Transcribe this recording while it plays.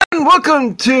everyone.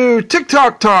 Welcome to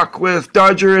TikTok Talk with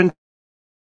Dodger and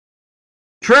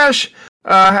Trash.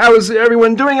 How is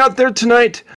everyone doing out there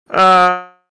tonight? We've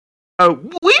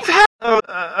had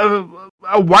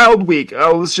a wild week.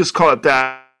 Let's just call it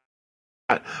that.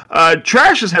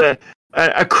 Trash has had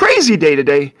a crazy day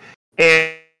today,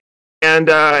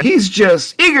 and he's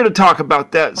just eager to talk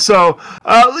about that. So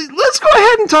let's go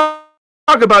ahead and talk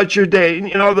about your day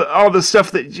and all the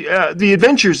stuff that the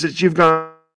adventures that you've gone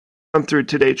through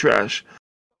today, Trash.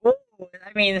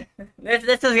 I mean,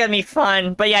 this is gonna be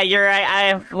fun, but yeah, you're right.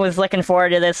 I was looking forward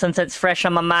to this since it's fresh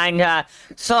on my mind.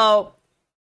 So,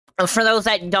 for those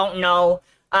that don't know,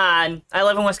 I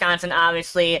live in Wisconsin,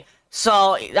 obviously.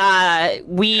 So,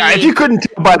 if you couldn't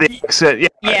tell by the accent,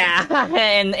 yeah,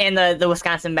 and the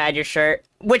Wisconsin Badger shirt.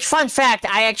 Which, fun fact,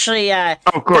 I actually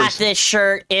got this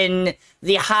shirt in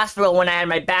the hospital when I had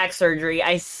my back surgery.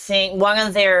 I think one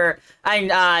of their,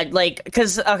 the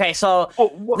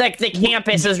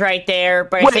campus is right there,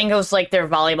 but I think it was like their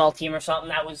volleyball team or something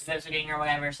that was visiting or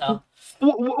whatever. So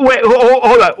wait,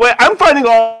 hold on, wait, I'm finding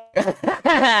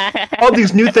all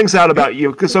these new things out about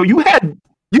you. So you had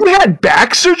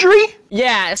back surgery?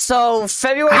 Yeah. So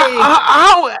February.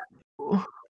 How?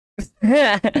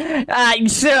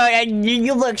 So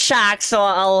you look shocked, so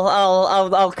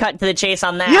I'll cut to the chase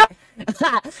on that. Yeah.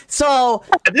 So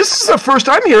this is the first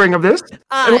I'm hearing of this.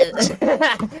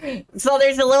 So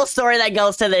there's a little story that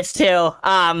goes to this too.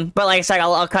 But like I said,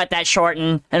 I'll cut that short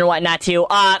and whatnot too.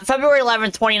 February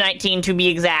 11th, 2019 to be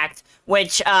exact,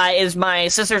 which is my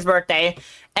sister's birthday.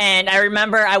 And I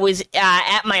remember I was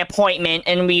at my appointment,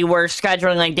 and we were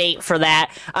scheduling a date for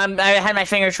that. I had my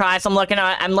fingers crossed. I'm looking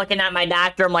at my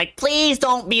doctor. I'm like, please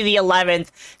don't be the 11th.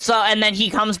 So, and then he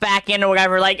comes back in or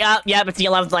whatever, like, oh, yeah, it's the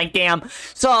 11th. Like, damn.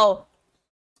 So,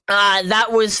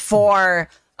 that was for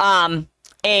a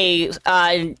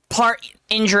part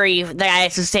injury that I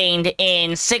had sustained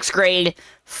in 6th grade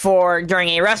during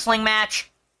a wrestling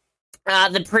match.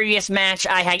 The previous match,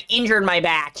 I had injured my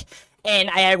back.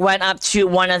 And I went up to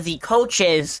one of the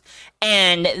coaches,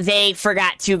 and they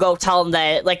forgot to go tell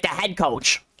the head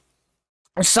coach.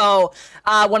 So,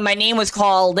 when my name was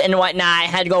called and whatnot, I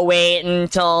had to go wait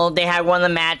until they had one of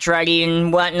the match ready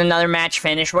and let another match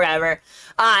finish, whatever.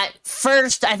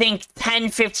 First, I think 10,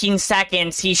 15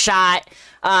 seconds, he shot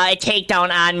a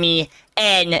takedown on me,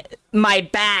 and my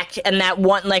back and that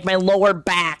one, my lower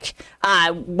back,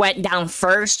 went down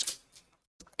first.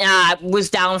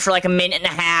 Was down for a minute and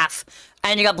a half.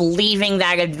 I ended up leaving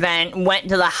that event, went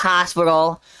to the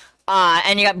hospital,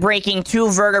 ended up breaking 2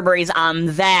 vertebrae on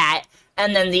that.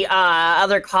 And then the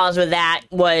other cause of that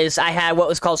was I had what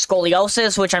was called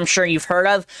scoliosis, which I'm sure you've heard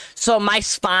of. So my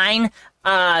spine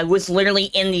was literally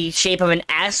in the shape of an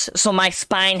S. So my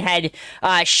spine had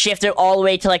shifted all the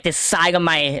way to the side of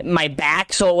my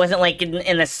back. So it wasn't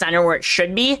in the center where it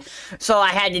should be. So I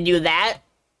had to do that.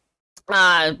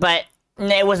 But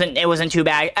it wasn't too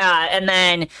bad. And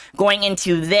then going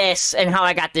into this and how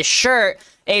I got this shirt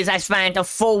is I spent a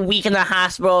full week in the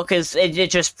hospital because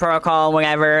it's just protocol,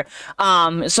 whatever.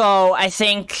 So I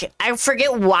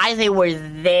forget why they were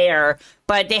there,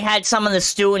 but they had some of the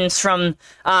students from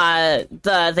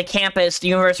the campus, the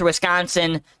University of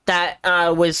Wisconsin, that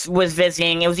was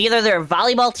visiting. It was either their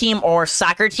volleyball team or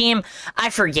soccer team. I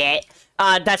forget.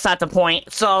 That's not the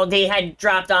point. So they had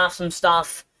dropped off some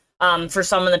stuff for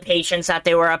some of the patients that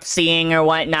they were up seeing or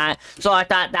whatnot. So I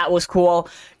thought that was cool.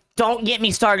 Don't get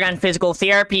me started on physical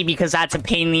therapy because that's a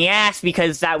pain in the ass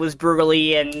because that was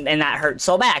brutally and that hurt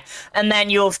so bad. And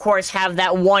then you, of course, have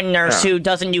that one nurse who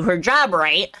doesn't do her job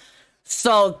right.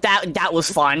 So that was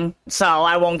fun. So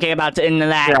I won't get into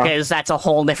that because that's a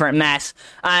whole different mess.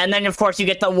 And then, of course, you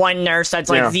get the one nurse that's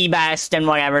the best and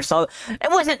whatever. So it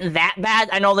wasn't that bad.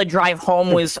 I know the drive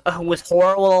home was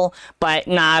horrible, but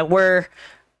nah, we're...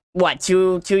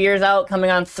 2 years out,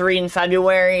 coming on 3 in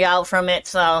February out from it.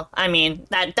 So I mean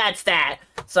that's that.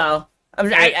 So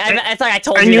I thought I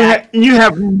told you that. You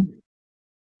have no,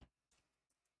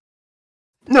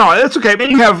 that's okay.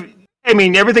 But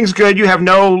everything's good. You have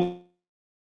no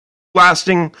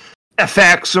lasting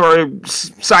effects or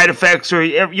side effects, or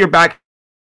your back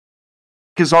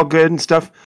is all good and stuff.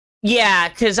 Yeah,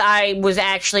 because I was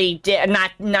actually,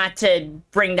 not to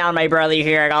bring down my brother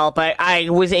here at all, but I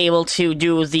was able to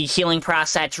do the healing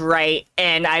process right,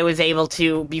 and I was able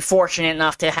to be fortunate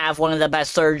enough to have one of the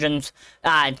best surgeons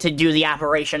to do the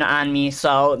operation on me,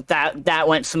 so that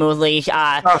went smoothly.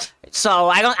 So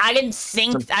I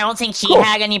don't think he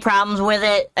had any problems with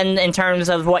it in terms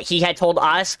of what he had told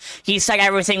us. He said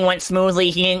everything went smoothly,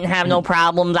 he didn't have no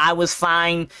problems, I was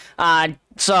fine,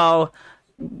 so...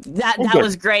 That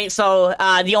was great. So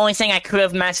the only thing I could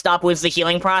have messed up was the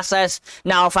healing process.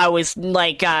 Now, if I was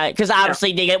like, because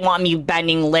obviously they didn't want me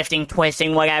bending, lifting,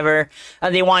 twisting, whatever.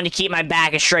 They wanted to keep my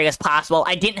back as straight as possible.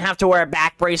 I didn't have to wear a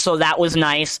back brace, so that was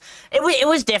nice. It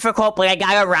was difficult, but I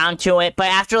got around to it. But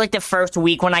after like the first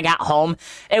week when I got home,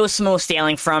 it was smooth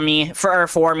sailing for me.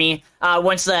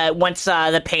 Once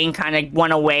the pain kind of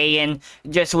went away and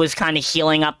just was kind of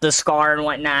healing up the scar and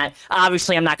whatnot.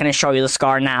 Obviously, I'm not going to show you the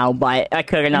scar now, but I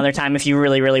could another time if you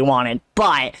really, really wanted.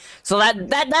 But so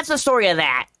that's the story of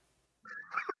that.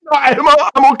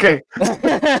 I'm okay.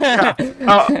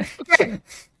 Okay.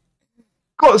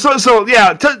 Cool. So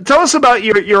yeah, tell us about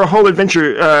your whole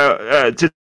adventure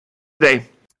today.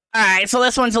 All right, so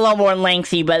this one's a little more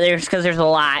lengthy, but there's a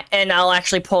lot, and I'll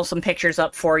actually pull some pictures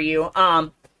up for you.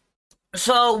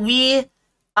 So we,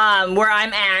 where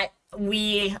I'm at,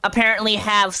 we apparently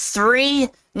have 3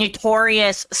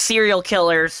 notorious serial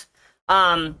killers,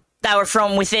 that were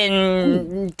from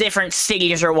within different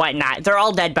cities or whatnot. They're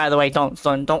all dead, by the way. Don't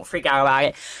freak out about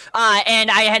it.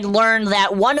 And I had learned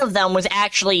that one of them was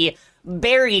actually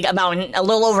buried about a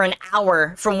little over an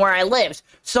hour from where I lived.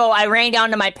 So I ran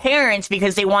down to my parents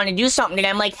because they wanted to do something, and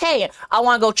I'm like, hey, I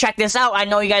want to go check this out. I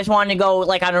know you guys wanted to go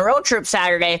like on a road trip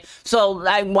Saturday, so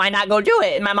why not go do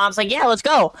it? And my mom's like, yeah, let's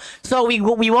go. So we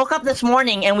woke up this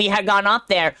morning and we had gone up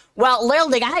there. Well, little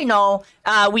did I know,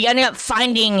 we ended up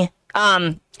finding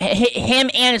him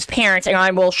and his parents, and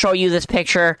I will show you this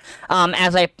picture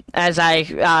as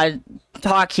I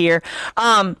talk here.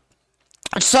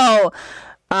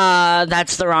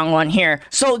 That's the wrong one here.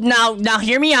 So now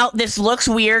hear me out. This looks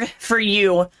weird for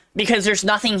you because there's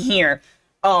nothing here.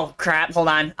 Oh crap! Hold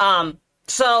on.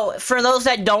 So for those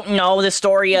that don't know the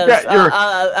story of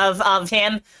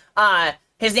him,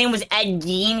 his name was Ed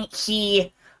Gein.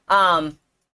 He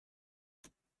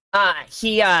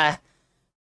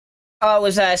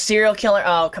was a serial killer.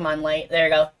 Oh, come on, light. There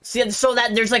you go. See, so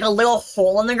that there's like a little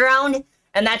hole in the ground.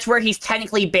 And that's where he's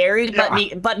technically buried,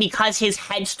 but because his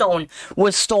headstone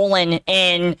was stolen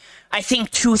in, I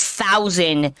think,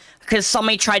 2000, because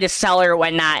somebody tried to sell it or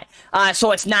whatnot,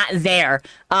 so it's not there.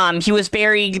 He was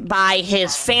buried by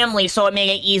his family, so it made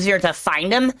it easier to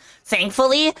find him,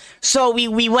 thankfully. So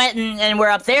we went and we're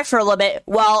up there for a little bit.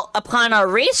 Well, upon our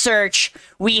research,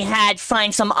 we had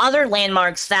find some other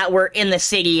landmarks that were in the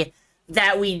city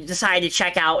that we decided to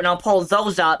check out, and I'll pull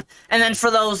those up. And then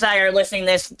for those that are listening to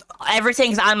this,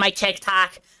 everything's on my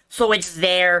TikTok, so it's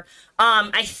there.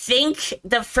 I think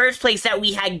the first place that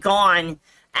we had gone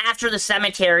after the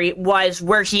cemetery was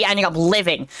where he ended up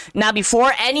living. Now,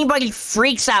 before anybody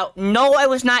freaks out, no, I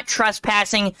was not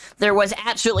trespassing. There was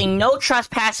absolutely no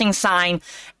trespassing sign.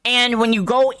 And when you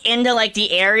go into, like,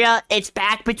 the area, it's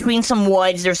back between some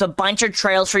woods. There's a bunch of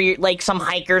trails for, like, some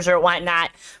hikers or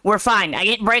whatnot. We're fine. I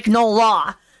didn't break no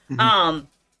law. I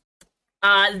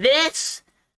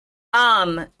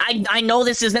know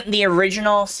this isn't the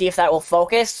original. See if that will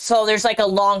focus. So there's, like, a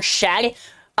long shed.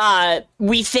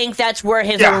 We think that's where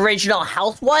his original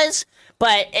house was.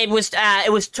 But it was I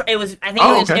think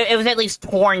it was at least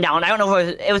torn down. I don't know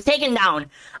if it was taken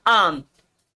down.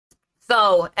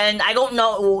 So, and I don't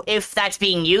know if that's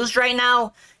being used right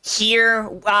now. Here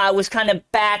was kind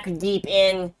of back deep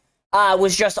in,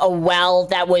 was just a well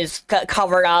that was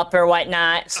covered up or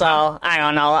whatnot. So, I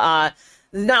don't know.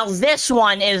 Now, this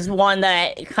one is one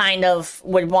that I kind of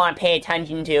would want to pay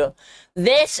attention to.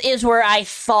 This is where I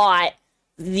thought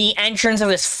the entrance of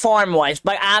this farm was.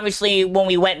 But obviously, when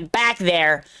we went back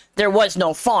there was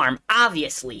no farm,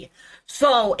 obviously.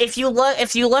 So if you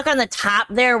look on the top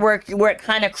there where it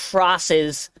kind of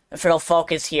crosses, if it'll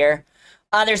focus here,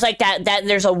 there's like that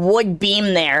there's a wood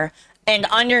beam there, and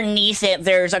underneath it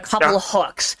there's a couple of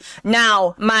hooks.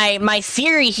 Now my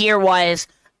theory here was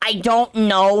I don't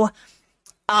know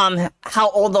how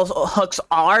old those hooks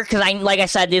are, because like I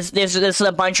said, this is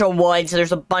a bunch of woods,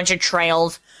 there's a bunch of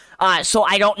trails. So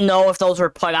I don't know if those were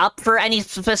put up for any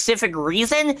specific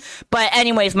reason. But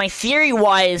anyways, my theory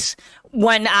was,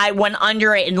 when I went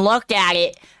under it and looked at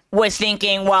it, was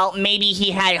thinking, well, maybe he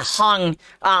had hung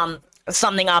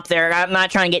something up there. I'm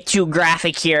not trying to get too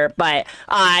graphic here, but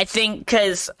I think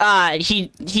because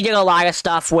he did a lot of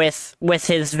stuff with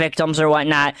his victims or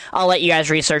whatnot. I'll let you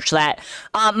guys research that.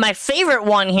 My favorite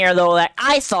one here, though, that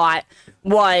I thought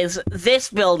was this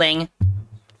building.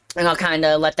 And I'll kind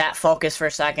of let that focus for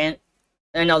a second.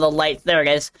 I know the light, there it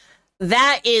is.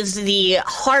 That is the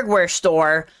hardware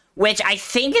store, which I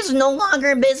think is no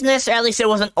longer in business, or at least it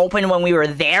wasn't open when we were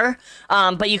there.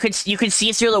 But you could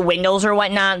see through the windows or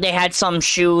whatnot. They had some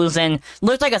shoes and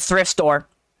looked like a thrift store.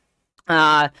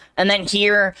 And then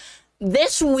here,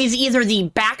 this was either the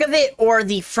back of it or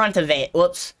the front of it.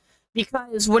 Whoops.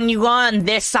 because when you go on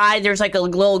this side, there's like a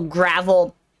little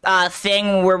gravel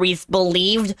thing where we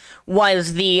believed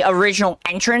was the original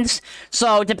entrance.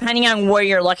 So depending on where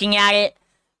you're looking at it,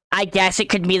 I guess it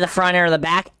could be the front or the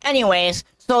back. Anyways,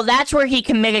 so that's where he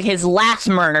committed his last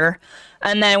murder,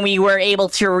 and then we were able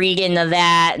to read into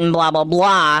that and blah blah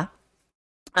blah.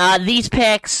 These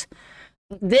pics.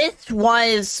 This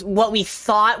was what we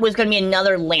thought was going to be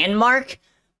another landmark,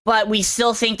 but we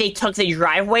still think they took the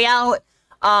driveway out.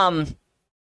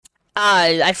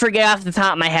 I forget off the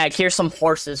top of my head. Here's some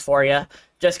horses for you,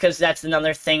 just because that's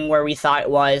another thing where we thought it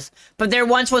was. But there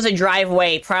once was a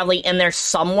driveway, probably in there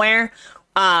somewhere.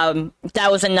 That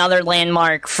was another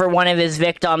landmark for one of his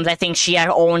victims. I think she had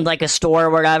owned like a store or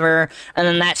whatever, and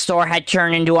then that store had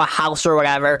turned into a house or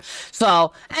whatever.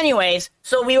 So, anyways,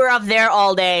 so we were up there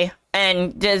all day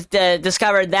and just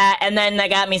discovered that, and then that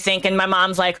got me thinking. My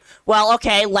mom's like, well,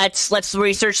 okay, let's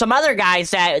research some other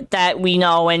guys that we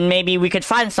know, and maybe we could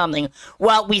find something.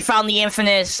 Well, we found the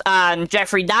infamous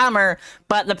Jeffrey Dahmer,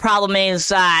 but the problem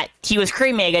is he was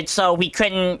cremated, so we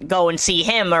couldn't go and see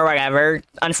him or whatever,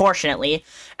 unfortunately.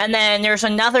 And then there's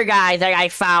another guy that I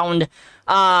found.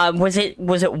 Was it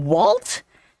Walt?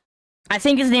 I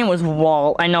think his name was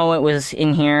Walt. I know it was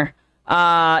in here.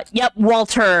 Yep,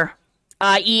 Walter.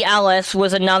 E. Ellis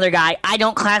was another guy. I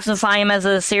don't classify him as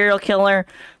a serial killer,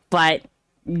 but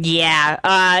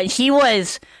yeah. He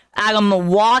was out of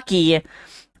Milwaukee,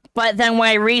 but then when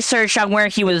I researched on where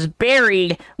he was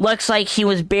buried, looks like he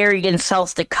was buried in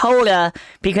South Dakota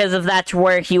because of that's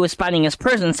where he was spending his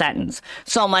prison sentence.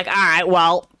 So I'm like, alright,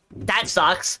 well, that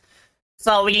sucks.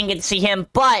 So we didn't get to see him,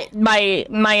 but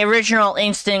my original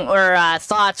instinct or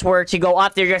thoughts were to go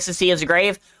up there just to see his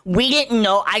grave.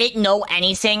 I didn't know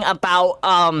anything about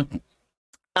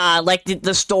like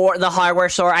the store, the hardware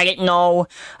store. I didn't know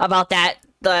about that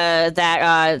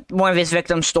one of his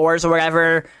victim stores or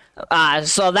whatever.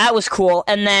 So that was cool.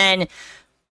 And then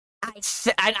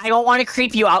I don't want to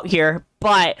creep you out here,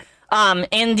 but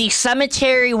in the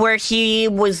cemetery where he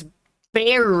was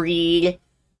buried,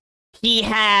 he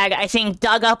had, I think,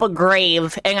 dug up a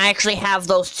grave, and I actually have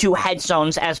those two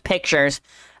headstones as pictures.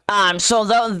 So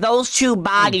those two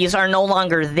bodies are no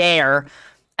longer there.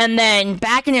 And then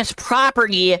back in his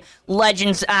property,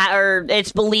 legends, or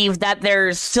it's believed that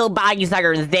there's still bodies that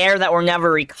are there that were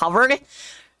never recovered.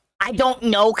 I don't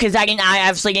know, because I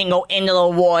obviously didn't go into the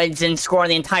woods and score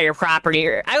the entire property.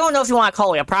 I don't know if you want to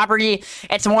call it a property.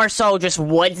 It's more so just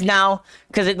woods now,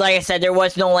 because like I said, there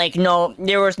was no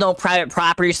private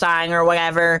property sign or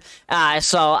whatever.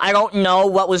 So I don't know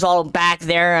what was all back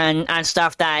there and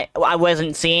stuff that I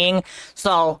wasn't seeing.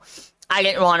 So I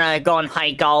didn't want to go and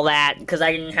hike all that because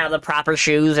I didn't have the proper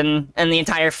shoes, and the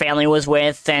entire family was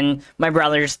with, and my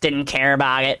brothers didn't care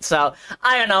about it. So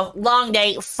I don't know. Long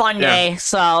day, fun day.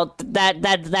 So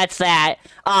that's that.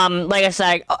 Like I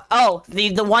said,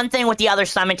 the one thing with the other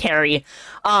cemetery,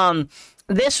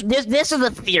 this is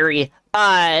a theory.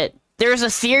 There's a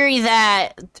theory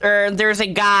there's a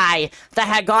guy that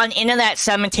had gone into that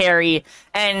cemetery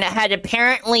and had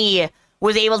apparently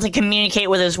was able to communicate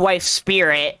with his wife's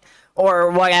spirit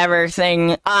or whatever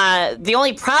thing. The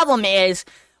only problem is,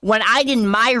 when I did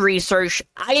my research,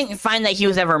 I didn't find that he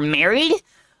was ever married.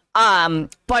 But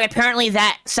apparently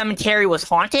that cemetery was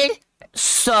haunted,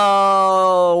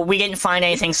 so we didn't find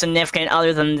anything significant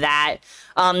other than that.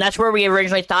 That's where we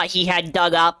originally thought he had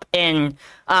dug up in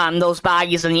those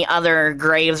bodies in the other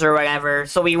graves or whatever.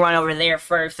 So we went over there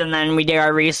first, and then we did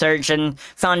our research and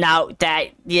found out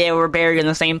that they were buried in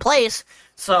the same place.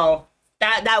 So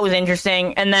that was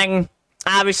interesting. And then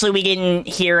obviously we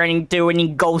didn't do any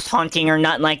ghost hunting or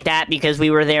nothing like that because we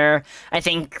were there, I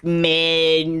think,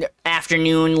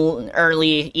 mid-afternoon,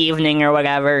 early evening or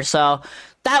whatever. So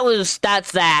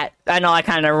that's that. I know I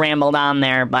kind of rambled on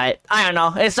there, but I don't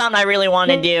know. It's something I really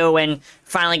want to do, and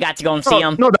finally got to go and see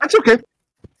him. No, that's okay.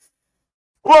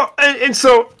 Well, and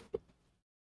so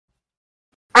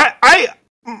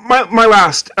my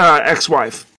last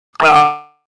ex-wife,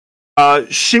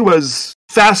 she was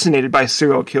fascinated by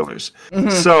serial killers. Mm-hmm.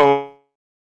 So,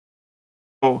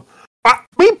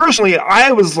 me personally,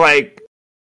 I was like,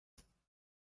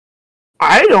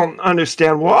 I don't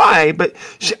understand why, but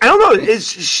I don't know.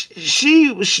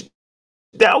 She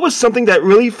that was something that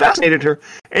really fascinated her,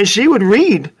 and she would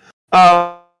read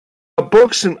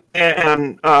books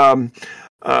and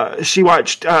she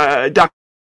watched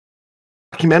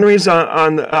documentaries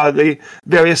on the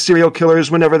various serial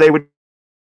killers whenever they would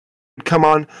come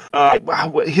on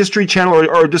History Channel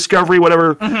or Discovery,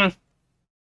 whatever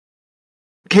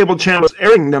cable channel was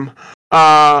airing them.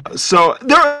 So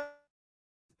there,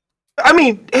 I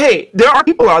mean, hey, there are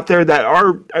people out there that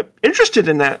are interested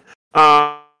in that.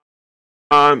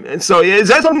 And so is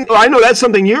that something? I know that's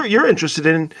something you're interested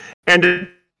in, and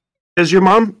does your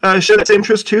mom share that same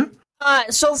interest too?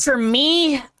 So for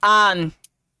me,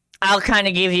 I'll kind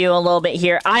of give you a little bit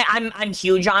here. I'm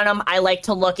huge on them. I like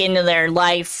to look into their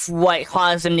life, what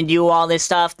caused them to do all this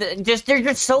stuff. They're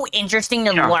just so interesting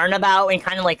to learn about and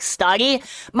kind of like study.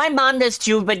 My mom does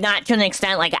too, but not to an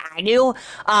extent like I do.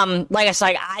 Like I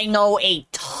said, I know a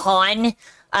ton.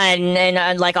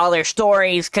 And like all their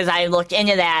stories, because I looked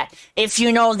into that. If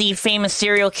you know the famous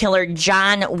serial killer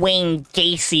John Wayne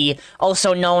Gacy,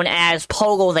 also known as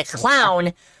Pogo the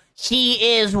Clown,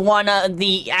 he is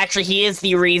he is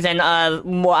the reason of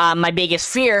my biggest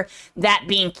fear, that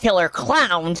being killer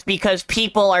clowns, because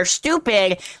people are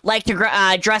stupid, like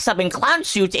to dress up in clown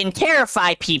suits and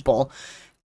terrify people.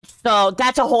 So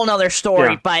that's a whole nother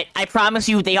story, but I promise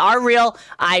you they are real.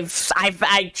 I've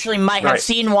actually might have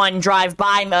seen one drive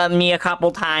by me a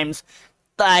couple times.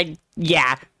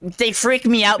 Yeah, they freak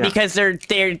me out because they're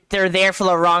there for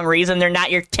the wrong reason. They're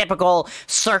not your typical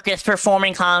circus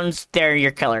performing clowns. They're your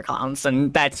killer clowns,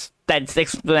 and that's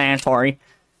explanatory.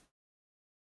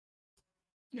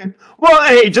 Yeah. Well,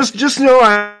 hey, just know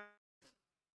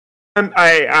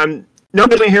I'm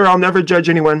nobody here. I'll never judge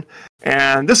anyone,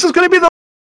 and this is going to be the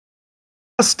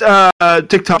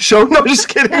TikTok show. No, just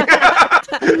kidding.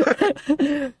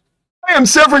 I am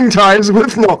severing ties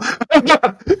with no,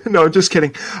 just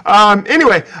kidding.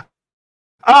 Anyway,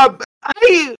 let's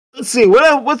see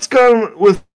what's going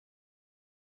with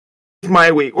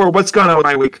my week, or what's going on with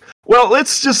my week. Well,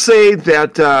 let's just say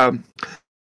that.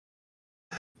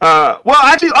 Well,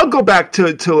 actually, I'll go back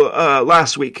to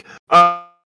last week. I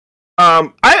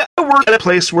work at a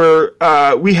place where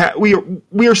we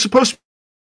are supposed to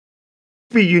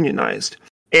be unionized,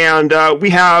 and we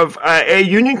have a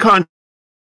union contract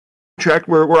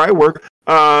where I work.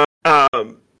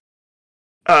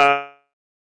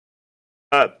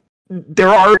 There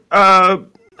are,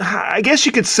 I guess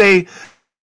you could say,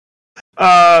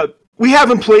 we have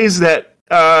employees that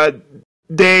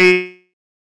they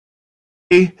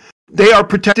are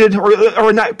protected,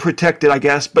 or not protected, I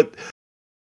guess, but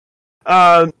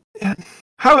how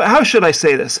should I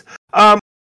say this?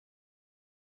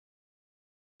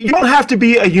 You don't have to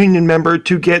be a union member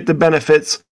to get the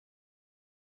benefits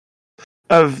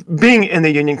of being in the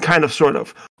union, kind of, sort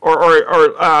of,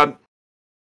 well,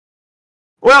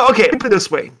 okay, put it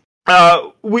this way: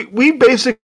 we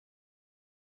basically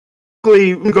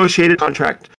negotiated a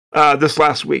contract this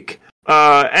last week,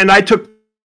 and I took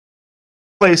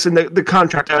place in the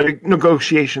contract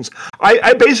negotiations.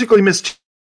 I basically missed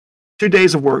 2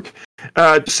 days of work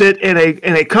to sit in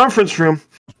a conference room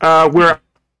where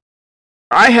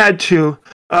I had to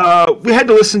we had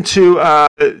to listen to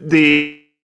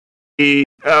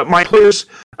my employers,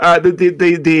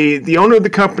 the owner of the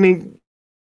company,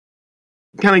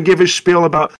 kind of give his spiel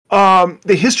about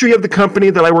the history of the company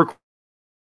that I work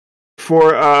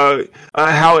for,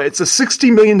 how it's a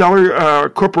 $60 million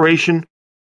corporation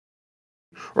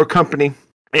or company,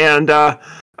 and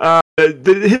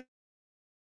the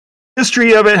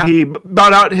history of it. He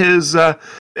bought out his the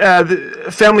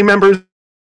family members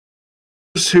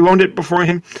who owned it before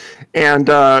him, and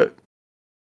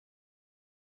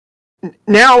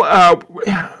now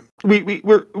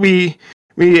we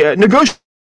negotiated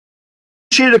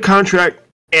a contract,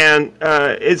 and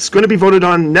it's going to be voted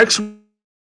on next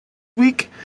week,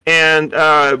 and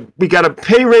we got a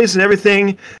pay raise and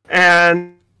everything,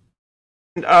 and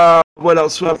what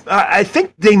else? I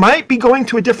think they might be going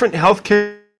to a different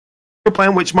healthcare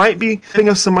plan, which might be giving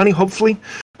us some money, hopefully.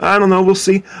 I don't know, we'll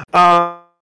see. But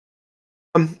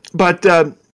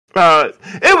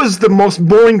it was the most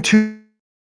boring 2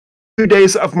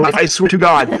 days of my life, I swear to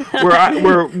God,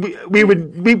 where we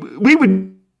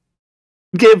would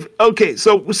give, okay,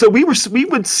 so we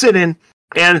would sit in,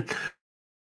 and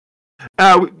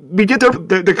we get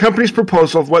the company's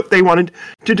proposal of what they wanted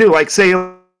to do, like say,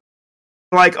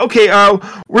 like, okay,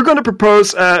 we're going to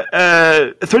propose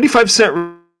a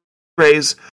 35-cent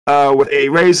raise with a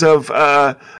raise of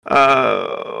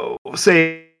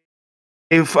say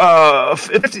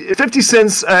 50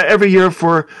 cents every year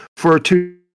for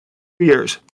 2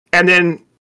 years, and then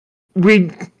we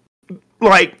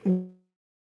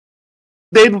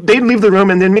they'd leave the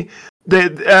room, and then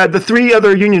the 3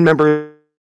 other union members,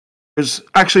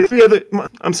 actually 2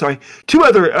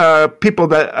 other people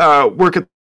that work at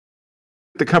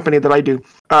the company that I do,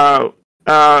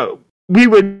 we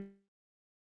would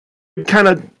kind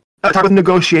of talk with the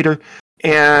negotiator,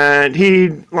 and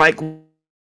he'd like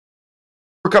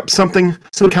work up some kind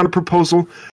of proposal.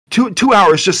 2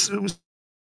 hours just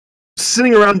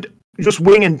sitting around, just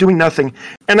waiting and doing nothing.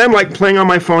 And I'm like playing on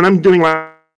my phone. I'm doing like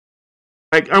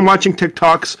I'm watching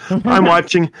TikToks. I'm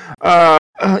watching, I'm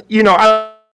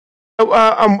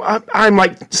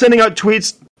like sending out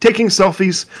tweets, taking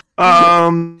selfies.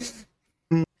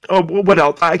 What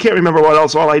else? I can't remember what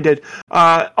else all I did.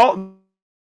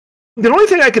 The only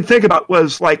thing I could think about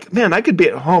was like, man, I could be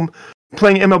at home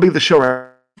playing MLB The Show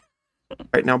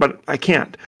right now, but I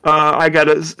can't. I got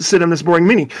to sit in this boring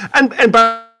meeting. And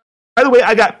by the way,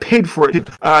 I got paid for it.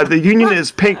 The union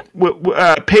is paid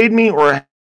me or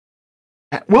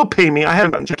will pay me. I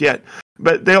haven't gotten a check yet,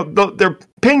 but they're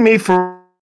paying me for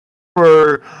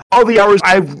all the hours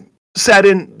I've sat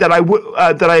in that I would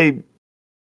have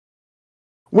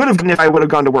gotten if I would have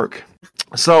gone to work.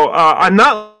 So I'm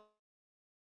not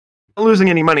losing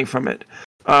any money from it.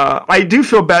 I do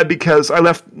feel bad because I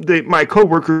left my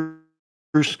coworkers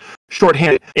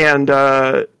shorthanded, and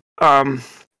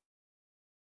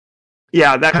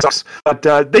yeah, that sucks. But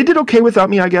they did okay without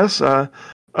me, I guess.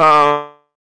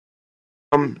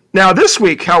 Now this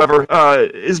week, however,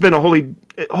 has been a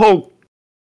whole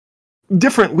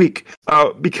different week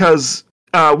because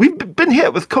we've been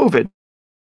hit with COVID.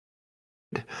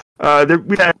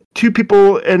 We've had 2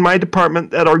 people in my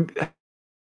department that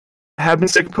have been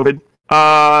sick with COVID,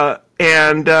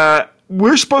 and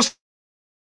we're supposed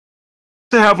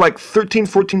to have like 13,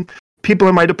 14 people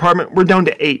in my department. We're down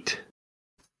to 8,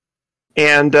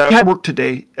 and we had work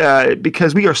today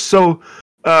because we are so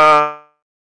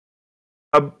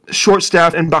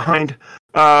short-staffed and behind.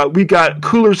 We got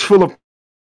coolers full of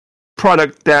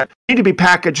product that need to be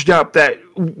packaged up that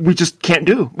we just can't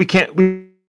do. We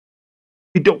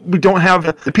don't have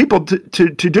the people to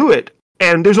do it,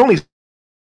 and there's only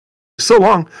so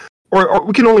long, or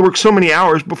we can only work so many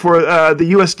hours before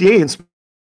the USDA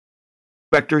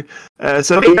inspector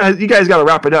said, hey, you guys got to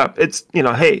wrap it up. It's,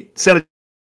 hey,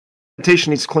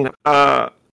 sanitation needs to clean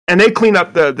up, and they clean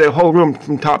up the whole room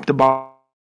from top to bottom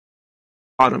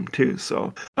too.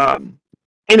 So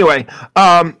anyway,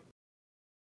 but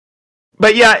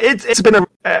yeah, it's been a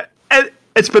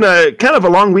kind of a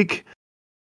long week.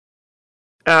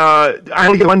 I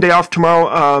only get one day off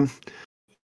tomorrow.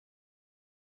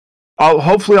 I'll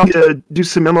get to do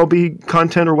some MLB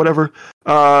content or whatever.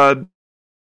 For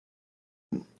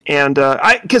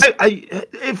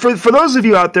those of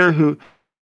you out there who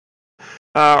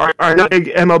are not big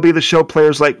MLB The Show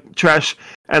players like Trash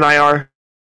and I are,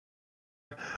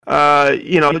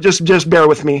 just bear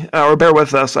with me, or bear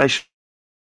with us, I should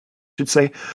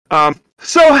say.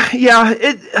 So yeah,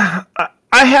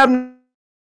 I have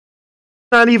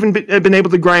not even been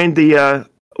able to grind the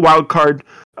wild card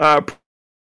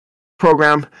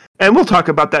program, and we'll talk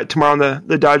about that tomorrow on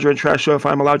the Dodger and Trash Show if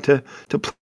I'm allowed to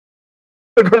plug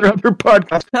another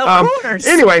podcast. Of course.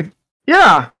 Anyway,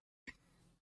 yeah.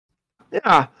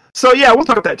 So yeah, we'll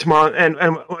talk about that tomorrow and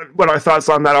what our thoughts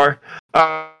on that are.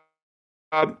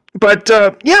 But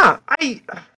yeah, I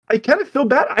kind of feel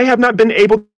bad. I have not been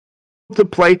able to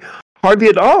play hardly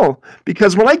at all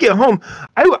because when I get home,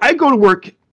 I go to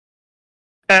work.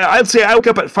 I'd say I wake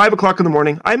up at 5 o'clock in the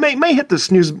morning. I may hit the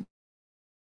snooze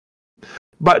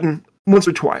button once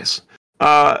or twice,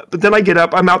 but then I get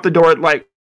up. I'm out the door at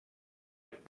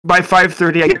by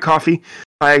 5:30. I get coffee.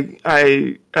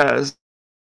 I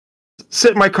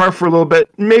sit in my car for a little bit.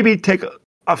 Maybe take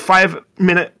a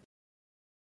 5-minute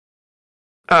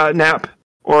nap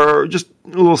or just a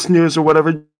little snooze or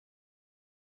whatever.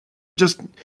 Just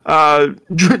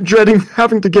dreading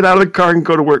having to get out of the car and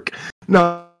go to work.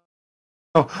 No.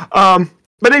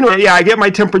 But anyway, yeah, I get my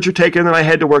temperature taken and I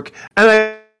head to work, and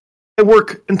I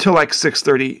work until like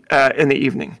 6:30 in the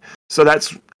evening. So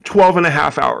that's 12 and a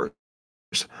half hours.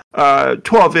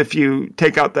 12 if you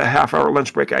take out the half-hour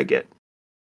lunch break I get.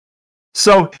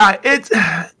 So that's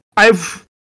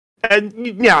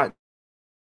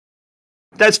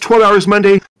 12 hours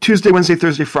Monday, Tuesday, Wednesday,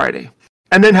 Thursday, Friday,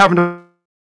 and then having to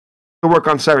work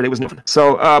on Saturday was nothing.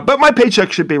 So, but my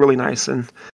paycheck should be really nice,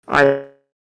 and I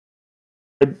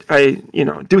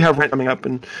do have rent coming up,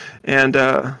 and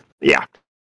yeah.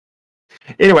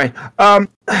 Anyway,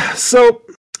 so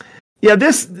yeah,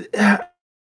 this, and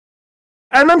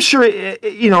I'm sure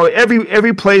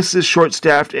every place is short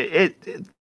staffed.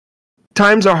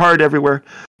 Times are hard everywhere.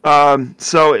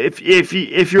 So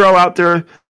if you're all out there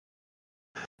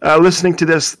listening to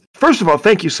this, first of all,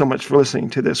 thank you so much for listening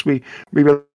to this. We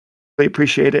really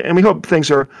appreciate it, and we hope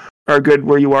things are good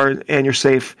where you are and you're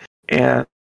safe, and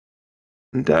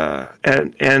your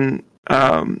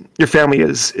family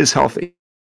is healthy.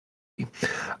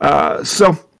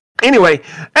 So anyway,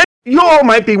 and you all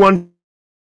might be wondering,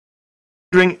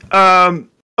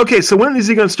 okay, so when is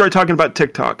he going to start talking about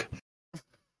TikTok?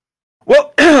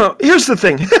 Well, here's the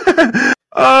thing.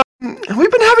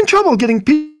 We've been having trouble getting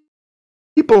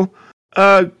people,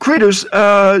 creators,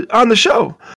 on the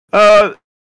show. Now,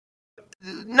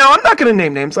 I'm not going to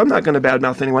name names. I'm not going to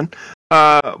badmouth anyone.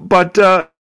 But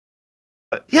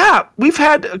yeah, we've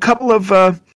had a couple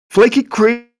of flaky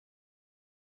creators,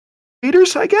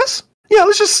 I guess. Yeah,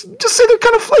 let's just say they're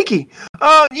kind of flaky.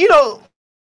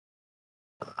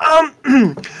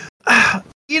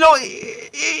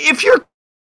 If you're a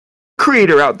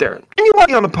creator out there and you want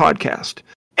to be on the podcast,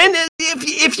 and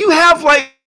if you have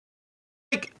like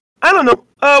I don't know,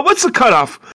 what's the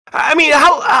cutoff? I mean,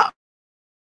 how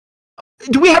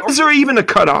do we have? Is there even a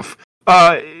cutoff?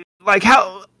 Like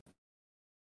how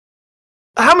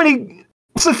many?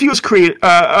 What's the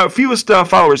fewest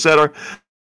followers that are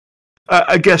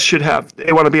a guest should have?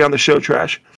 They want to be on the show,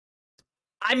 Trash.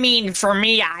 I mean, for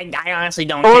me, I honestly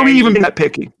don't. Or are we even that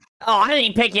picky? Oh, I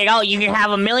ain't picky at all. You can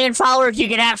have 1 million followers, you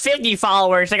can have 50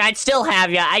 followers. Like, I'd still have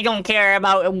you. I don't care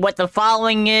about what the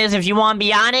following is. If you want to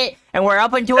be on it and we're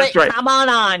up into it, right. Come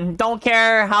on. Don't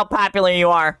care how popular you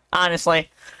are, honestly.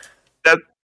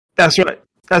 That's right.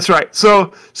 That's right.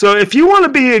 So if you want to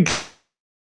be a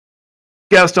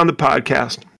guest on the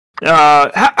podcast,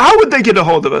 how would they get a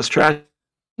hold of us, Trash?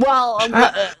 Well,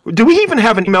 do we even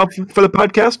have an email for the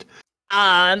podcast?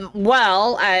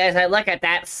 Well, as I look at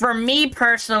that, for me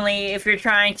personally, if you're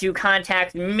trying to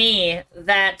contact me,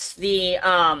 that's the,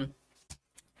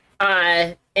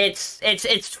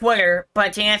 it's Twitter,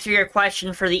 but to answer your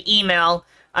question for the email,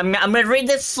 I'm gonna read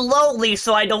this slowly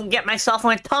so I don't get myself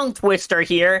on a tongue twister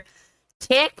here.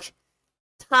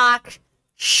 TikTok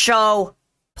Show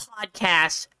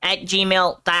Podcast at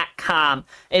gmail.com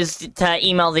is to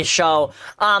email the show.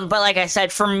 But like I said,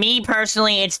 for me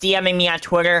personally, it's DMing me on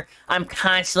Twitter. I'm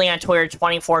constantly on Twitter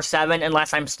 24/7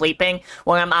 unless I'm sleeping.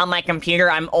 When I'm on my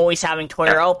computer, I'm always having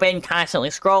Twitter open, constantly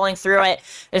scrolling through it.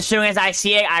 As soon as I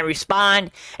see it, I respond.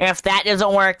 And if that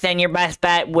doesn't work, then your best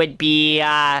bet would be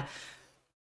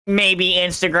maybe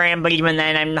Instagram, but even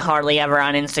then, I'm hardly ever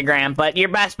on Instagram. But your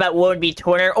best bet would be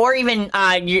Twitter, or even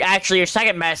your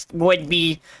second best would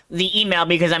be the email,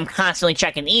 because I'm constantly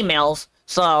checking emails.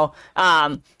 So,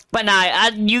 but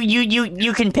no,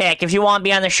 you can pick. If you want to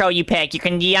be on the show, you pick. You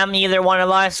can DM either one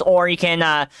of us, or you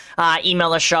can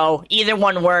email the show. Either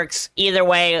one works. Either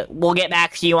way, we'll get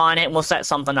back to you on it, and we'll set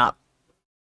something up.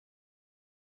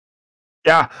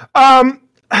 Yeah.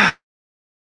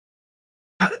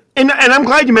 And I'm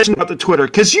glad you mentioned about the Twitter,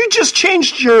 because you just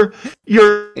changed your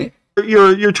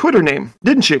Twitter name,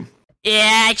 didn't you?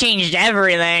 Yeah, I changed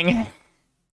everything.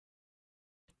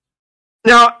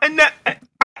 Now,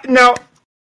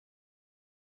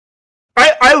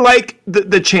 I like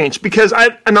the change, because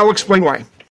I'll explain why,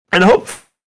 and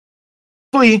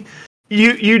hopefully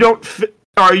you don't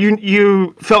or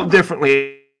you felt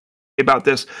differently about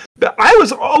this. But I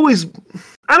was always,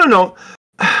 I don't know.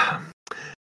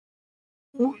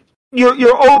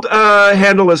 Your old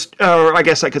handle is, or I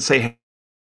guess I could say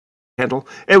handle.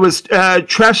 It was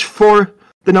Trash for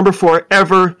the number 4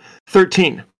 ever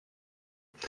 13.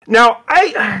 Now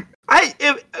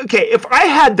if I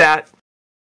had that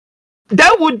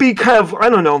would be kind of, I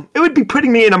don't know. It would be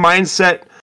putting me in a mindset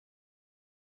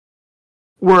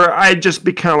where I'd just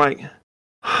be kind of like,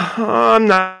 I'm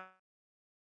not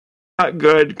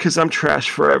good because I'm trash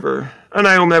forever, and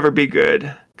I will never be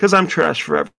good because I'm trash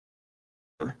forever.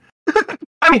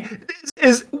 I mean,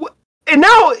 and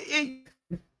now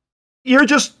you're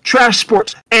just Trash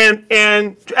Sports, and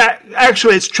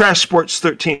actually it's Trash Sports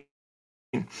 13.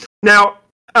 Now,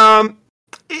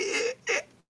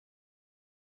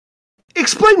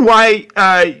 explain why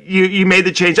you made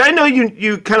the change. I know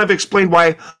you kind of explained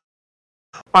why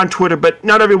on Twitter, but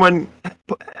not everyone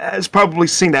has probably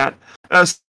seen that.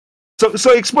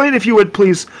 So explain, if you would,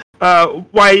 please,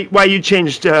 why you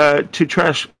changed to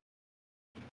Trash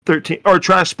 13 or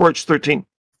Trash Sports 13.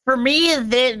 For me,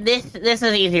 this is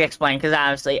easy to explain, because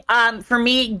honestly, for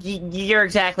me, you're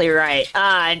exactly right.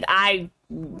 I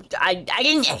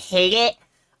didn't hate it,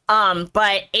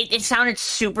 but it sounded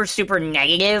super, super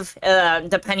negative,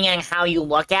 depending on how you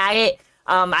look at it.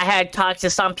 I had talked to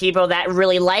some people that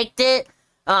really liked it.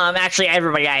 Actually,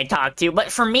 everybody I talked to,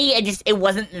 but for me, it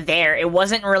wasn't there. It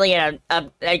wasn't really a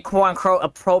quote unquote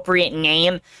appropriate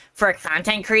name for a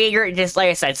content creator. It just, like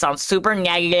I said, sounds super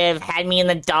negative, had me in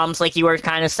the dumps, like you were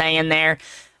kind of saying there.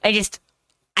 I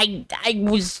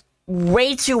was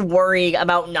way too worried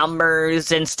about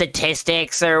numbers and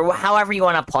statistics, or however you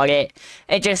want to put it.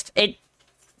 It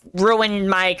ruined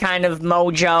my kind of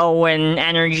mojo and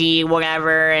energy,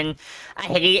 whatever, and I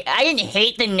didn't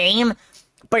hate the name,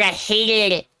 but I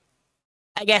hated,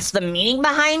 I guess, the meaning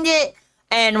behind it.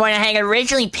 And when I had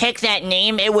originally picked that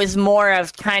name, it was more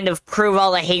of kind of prove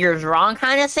all the haters wrong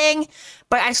kind of thing.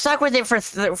 But I stuck with it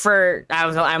for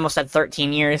I almost said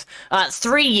 13 years,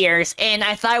 3 years, and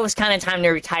I thought it was kind of time to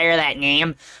retire that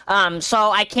name.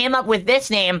 So I came up with this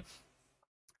name.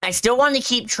 I still want to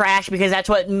keep Trash because that's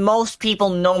what most people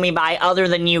know me by, other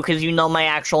than you, because you know my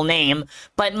actual name.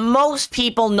 But most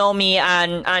people know me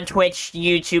on Twitch,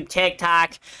 YouTube,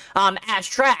 TikTok, as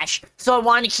Trash. So I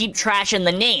want to keep Trash in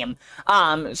the name.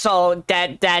 So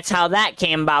that's how that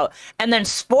came about. And then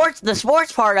the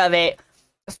sports part of it,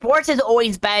 sports has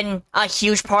always been a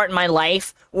huge part in my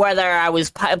life, whether I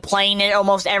was playing it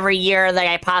almost every year that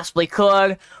I possibly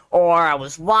could, or I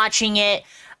was watching it.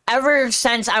 Ever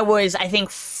since I was, I think,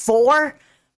 4,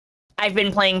 I've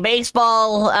been playing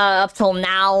baseball up till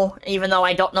now, even though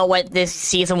I don't know what this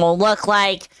season will look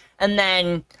like. And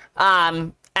then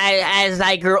as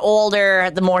I grew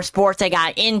older, the more sports I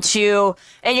got into,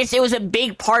 and it was a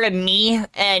big part of me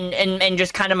and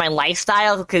just kind of my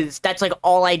lifestyle, because that's like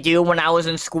all I do when I was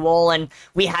in school and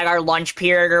we had our lunch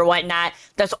period or whatnot.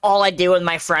 That's all I do with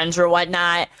my friends or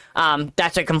whatnot.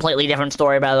 That's a completely different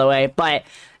story, by the way, but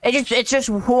it's just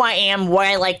who I am, what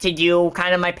I like to do,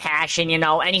 kind of my passion,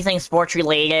 anything sports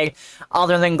related,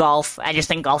 other than golf. I just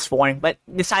think golf's boring, but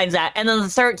besides that. And then the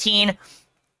 13,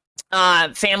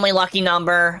 family lucky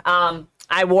number.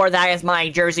 I wore that as my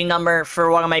jersey number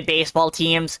for one of my baseball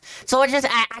teams. So I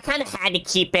kind of had to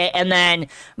keep it. And then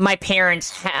my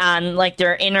parents, like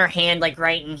their inner hand, like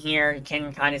right in here, you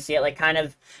can kind of see it, like kind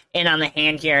of in on the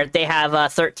hand here. They have a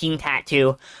 13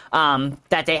 tattoo,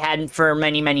 that they had for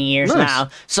many, many years now.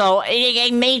 So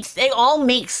it all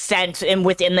makes sense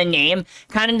within the name.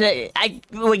 Kind of, I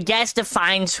would guess,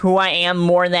 defines who I am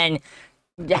more than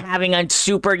having a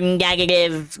super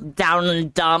negative, down in the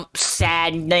dump,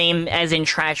 sad name as in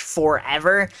Trash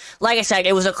forever. Like I said,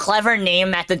 it was a clever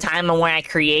name at the time of when I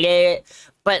created it,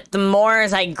 but the more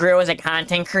as I grew as a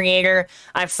content creator,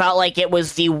 I felt like it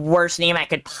was the worst name I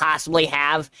could possibly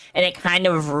have, and it kind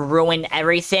of ruined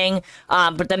everything.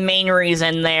 But the main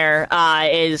reason there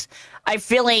is I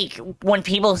feel like when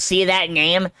people see that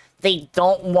name, they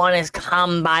don't want to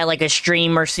come by like a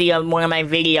stream or see one of my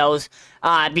videos,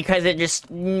 because it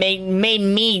just made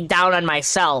me down on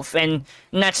myself, and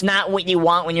that's not what you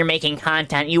want when you're making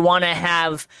content. You want to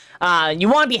have, you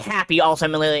want to be happy,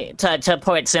 ultimately, to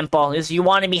put it simple, is you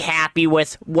want to be happy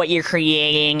with what you're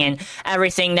creating and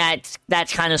everything that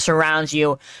kind of surrounds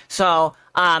you. So,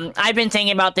 I've been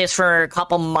thinking about this for a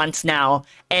couple months now,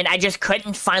 and I just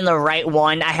couldn't find the right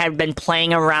one. I had been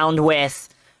playing around with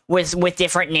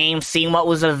different names, seeing what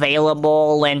was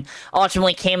available, and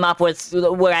ultimately came up with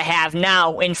what I have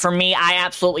now. And for me, I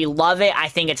absolutely love it. I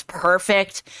think it's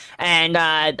perfect, and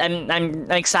I'm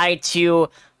excited to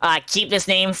keep this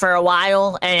name for a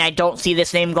while, and I don't see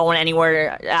this name going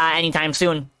anywhere anytime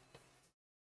soon.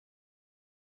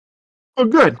 Oh,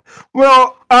 good.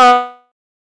 Well,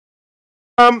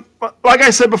 like I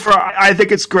said before, I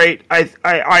think it's great.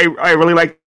 I really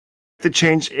like the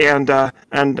change, and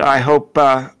I hope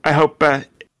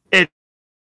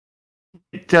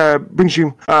it brings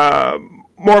you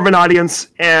more of an audience,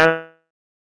 and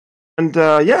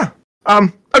yeah.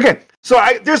 Okay, so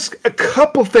there's a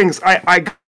couple things I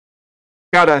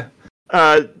gotta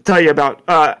tell you about,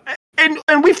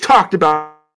 and we've talked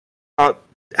about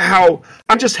how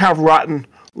I just have rotten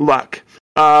luck.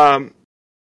 I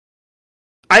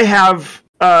have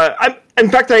in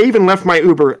fact, I even left my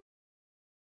Uber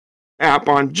app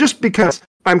on just because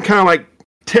I'm kind of like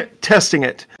testing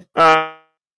it. There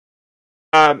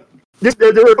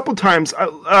were a couple times.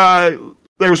 There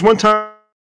was one time.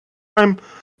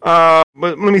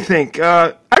 Let me think.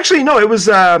 Actually, no. It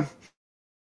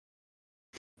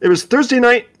was Thursday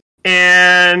night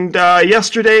and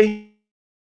yesterday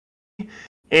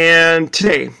and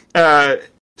today.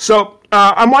 So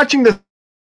I'm watching the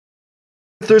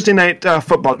Thursday night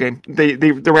football game,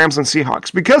 the Rams and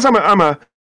Seahawks, because I'm a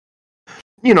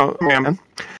Ram,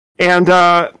 and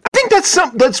I think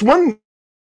that's one.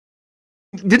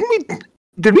 Did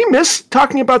we miss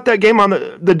talking about that game on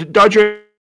the Dodger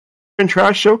and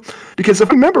Trash show? Because if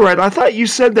I remember right, I thought you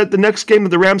said that the next game that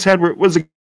the Rams had was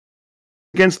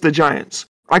against the Giants.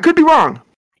 I could be wrong,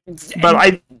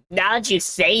 but now that you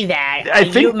say that, I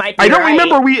think you might be I don't right.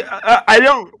 remember. I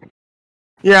don't.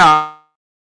 Yeah.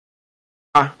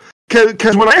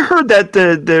 Because when I heard that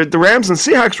the Rams and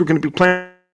Seahawks were going to be playing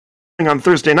on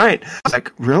Thursday night, I was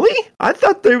like, really? I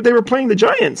thought they were playing the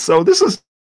Giants. So this is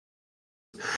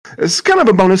kind of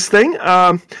a bonus thing.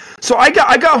 So I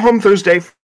got home Thursday,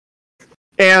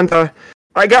 and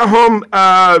I got home.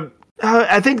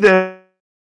 I think the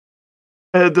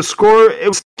score, it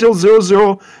was still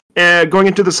 0-0 going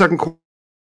into the second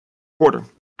quarter.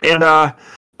 And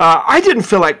I didn't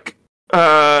feel like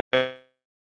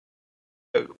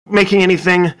making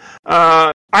anything.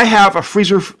 I have a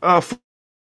freezer full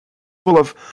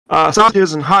of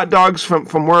sausages and hot dogs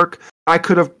from work. I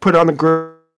could have put on the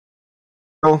grill,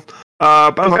 but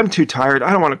I'm too tired.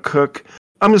 I don't want to cook.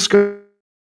 I'm just going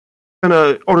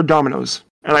to order Domino's.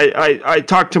 And I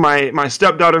talked to my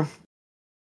stepdaughter,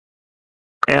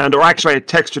 or actually I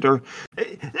texted her.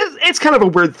 It's kind of a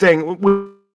weird thing.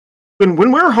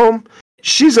 When we're home,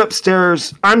 she's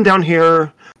upstairs, I'm down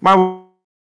here, my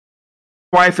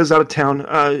wife is out of town.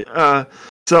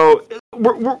 So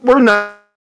we're not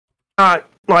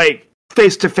like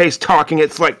face-to-face talking,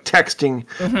 it's like texting.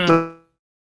 Mm-hmm.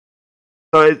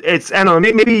 So it's, I don't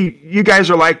know, maybe you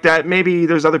guys are like that, maybe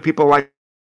there's other people like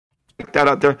that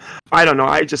out there. I don't know.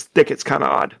 I just think it's kind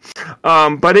of odd.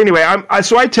 But anyway,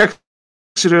 so I texted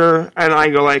her and I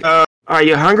go like, "Are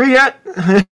you hungry yet?"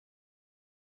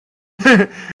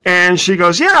 And she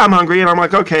goes, "Yeah, I'm hungry." And I'm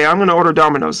like, "Okay, I'm going to order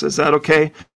Domino's. Is that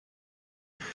okay?"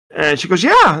 And she goes,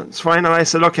 "Yeah, it's fine." And I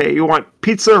said, "Okay, you want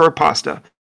pizza or pasta?"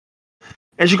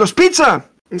 And she goes, "Pizza."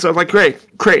 And so I'm like, "Great.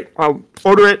 I'll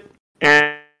order it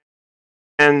and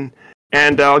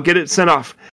I'll get it sent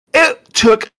off." It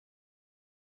took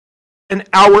an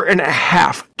hour and a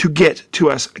half to get to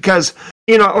us because,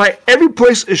 like every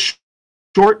place is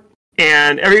short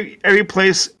and every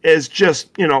place is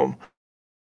just,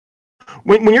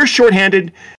 when you're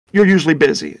shorthanded, you're usually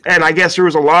busy. And I guess there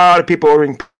was a lot of people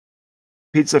ordering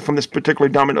pizza from this particular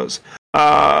Domino's.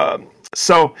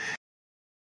 So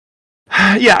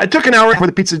yeah, it took an hour for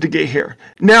the pizza to get here.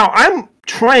 Now I'm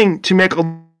trying to make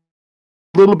a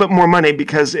little bit more money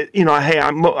because, hey,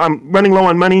 I'm running low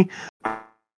on money.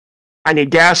 I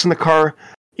need gas in the car.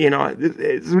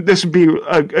 This would be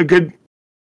a good,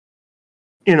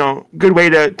 good way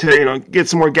to get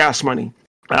some more gas money.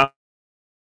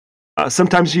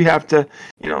 Sometimes you have to,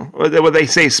 what they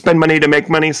say, spend money to make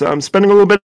money. So I'm spending a little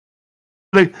bit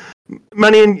of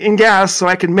money in gas so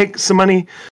I can make some money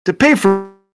to pay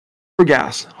for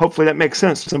gas. Hopefully that makes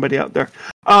sense to somebody out there.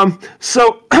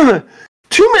 So 2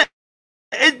 minutes.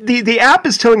 The app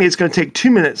is telling me it's going to take 2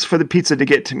 minutes for the pizza to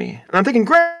get to me, and I'm thinking,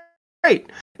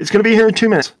 great, it's going to be here in 2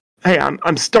 minutes. Hey,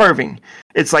 I'm starving.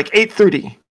 It's like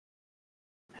 8:30,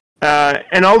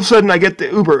 and all of a sudden I get the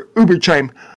Uber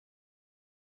chime.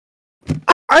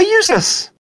 I use this.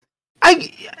 I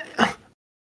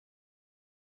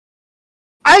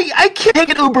can't take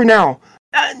an Uber now.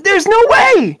 There's no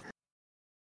way.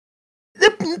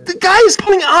 The guy is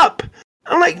pulling up.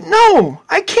 I'm like, no,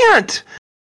 I can't.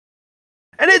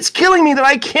 And it's killing me that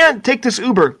I can't take this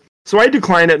Uber. So I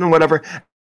decline it and whatever.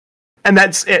 And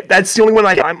that's it. That's the only one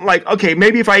I'm like, okay,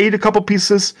 maybe if I eat a couple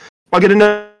pieces, I'll get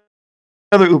another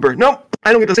Uber. Nope,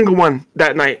 I don't get a single one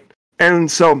that night. And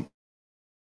so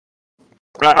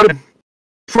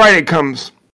Friday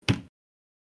comes.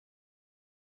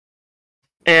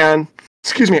 And,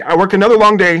 I work another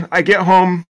long day. I get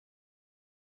home.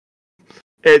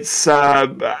 It's, I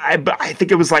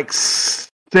think it was like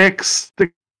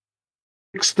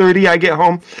 6:30 I get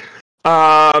home.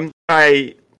 I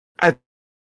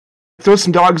throw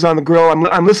some dogs on the grill.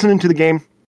 I'm listening to the game.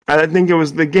 I think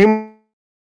the game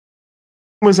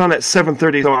was on at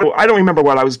 7:30, so I don't remember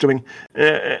what I was doing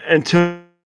until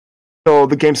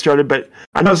the game started, but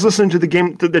I was listening to the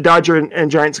game, the Dodger and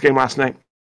Giants game last night.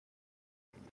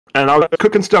 And I was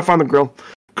cooking stuff on the grill,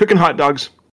 cooking hot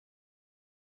dogs.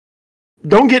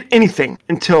 Don't get anything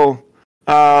until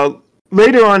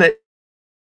later on at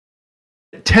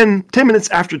 10 minutes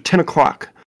after 10 o'clock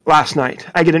last night.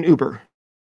 I get an Uber.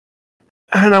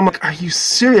 And I'm like, are you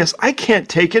serious? I can't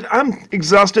take it. I'm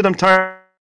exhausted. I'm tired.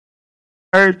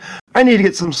 I need to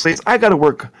get some sleep. I got to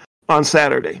work on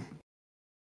Saturday.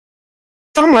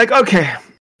 So I'm like, okay.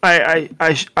 I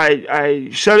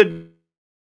shut it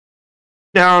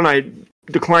down. I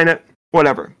decline it.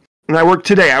 Whatever. And I work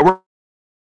today. I work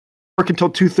until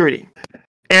 2:30.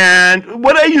 And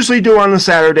what I usually do on a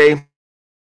Saturday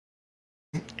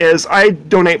is I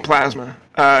donate plasma,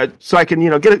 so I can,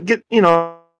 get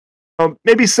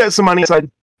maybe set some money aside.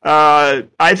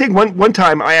 I think one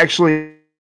time I actually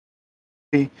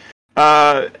used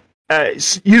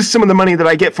some of the money that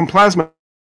I get from plasma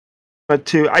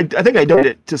to. I think I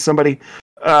donated it to somebody.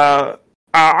 I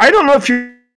don't know if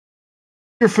you're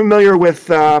familiar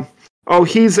with.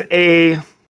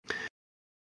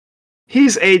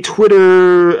 He's a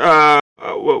Twitter.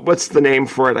 What's the name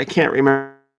for it? I can't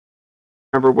remember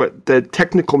what the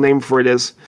technical name for it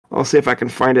is. I'll see if I can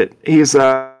find it. He's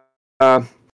one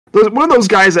of those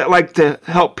guys that like to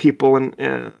help people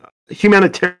and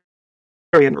humanitarian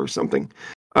or something.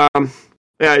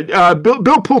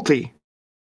 Bill Pulte.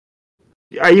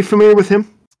 Are you familiar with him?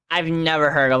 I've never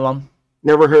heard of him.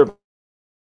 Never heard of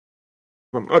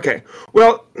him. Okay.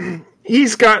 Well,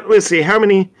 he's got, let's see, how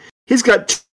many? He's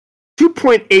got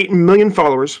 2.8 million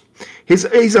followers. He's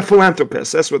a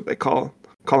philanthropist. That's what they call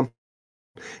him.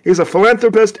 He's a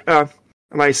philanthropist, and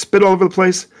I spit all over the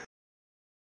place.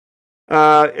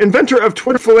 Inventor of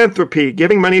Twitter philanthropy,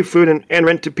 giving money, food, and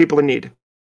rent to people in need.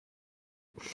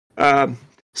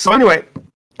 So anyway,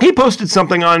 he posted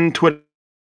something on Twitter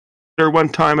one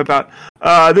time about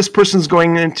this person's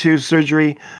going into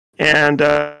surgery, and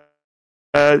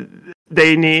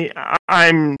they need.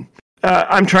 I'm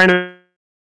trying to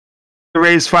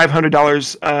raise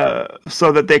 $500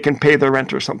 so that they can pay their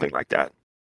rent or something like that.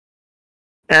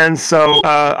 And so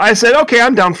I said, okay,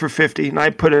 I'm down for 50, and I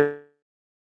put it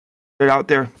out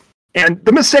there. And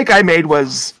the mistake I made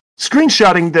was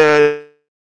screenshotting the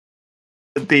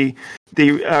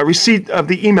receipt of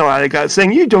the email I got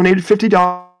saying you donated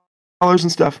 $50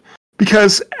 and stuff.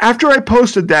 Because after I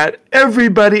posted that,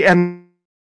 everybody and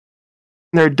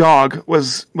their dog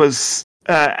was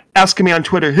asking me on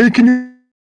Twitter, hey, can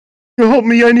you help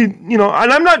me? I need, and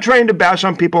I'm not trying to bash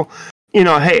on people.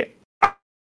 Hey,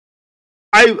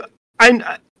 I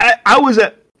was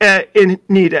in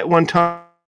need at one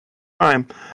time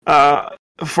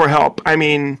for help. I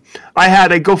mean, I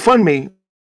had a GoFundMe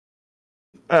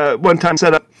one time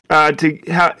set up to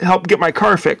help get my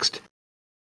car fixed.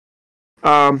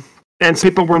 And some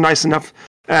people were nice enough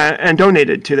and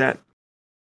donated to that.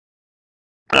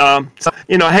 So,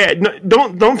 hey,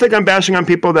 don't think I'm bashing on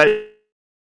people that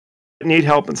need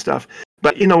help and stuff.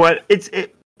 But you know what?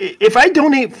 If I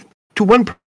donate to one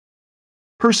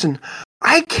person,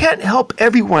 I can't help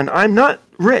everyone. I'm not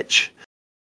rich.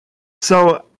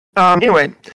 So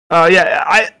anyway,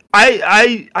 I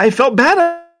felt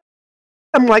bad.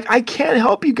 I'm like, I can't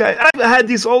help you guys. I've had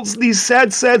these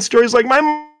sad stories. Like my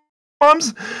mom's,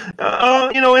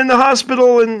 in the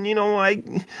hospital, and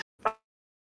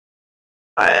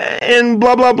and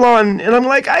blah blah blah, and I'm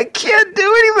like, I can't do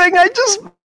anything. I just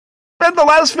spent the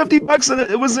last $50, and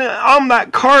it was on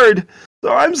that card.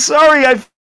 So I'm sorry. I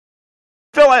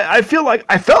felt like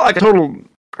a total.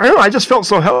 I don't know. I just felt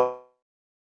so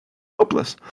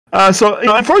helpless. So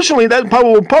unfortunately, that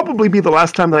will probably be the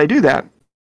last time that I do that.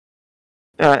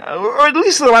 Or at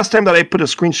least the last time that I put a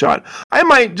screenshot. I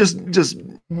might just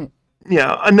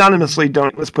anonymously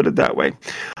don't. Let's put it that way.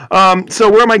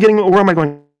 So where am I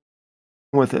going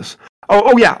with this?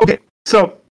 Oh yeah. Okay.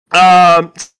 So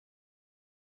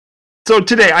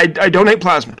today I donate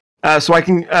plasma, so I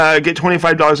can get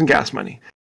 $25 in gas money,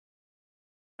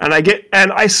 and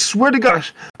I swear to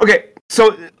gosh. Okay.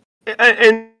 So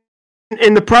and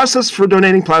in the process for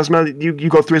donating plasma, you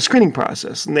go through a screening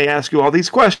process, and they ask you all these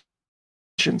questions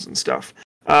and stuff.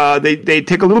 They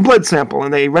take a little blood sample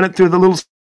and they run it through the little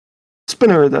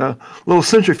spinner, the little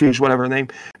centrifuge, whatever, and they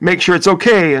make sure it's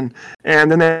okay. And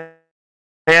then they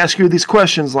ask you these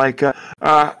questions like,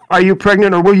 "Are you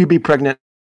pregnant or will you be pregnant?"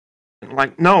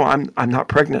 Like, no, I'm not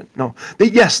pregnant. No.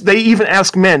 They even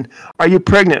ask men, "Are you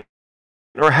pregnant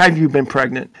or have you been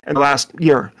pregnant in the last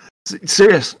year?"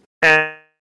 Serious.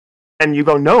 And you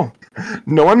go, no,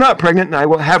 I'm not pregnant, and I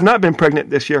have not been pregnant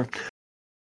this year.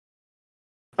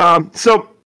 And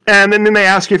then they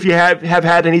ask you if you have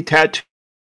had any tattoos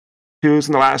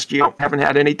in the last year. Haven't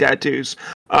had any tattoos.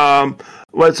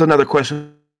 What's another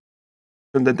question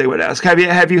that they would ask? Have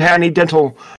you had any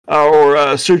dental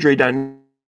or surgery done?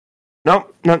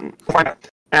 No, nothing.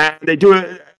 And they do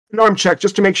an arm check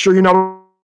just to make sure you're not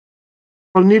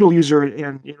a needle user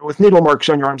and with needle marks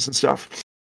on your arms and stuff.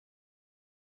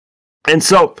 And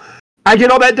so I get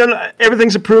all that done.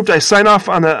 Everything's approved. I sign off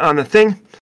on the thing.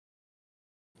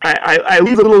 I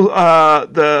leave the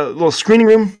little screening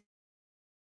room,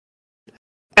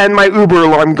 and my Uber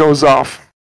alarm goes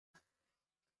off.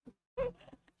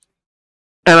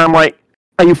 And I'm like,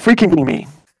 are you freaking kidding me?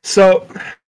 So,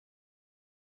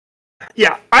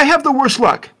 yeah, I have the worst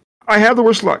luck. Now,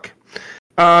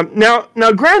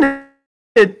 granted,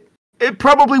 it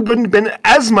probably wouldn't have been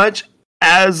as much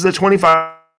as the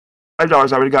 $25 I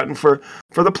would have gotten for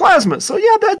the plasma. So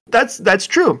yeah, that's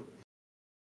true.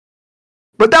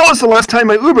 But that was the last time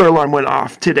my Uber alarm went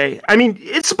off today. I mean,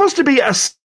 it's supposed to be a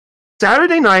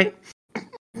Saturday night.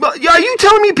 But are you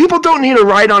telling me people don't need a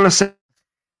ride on a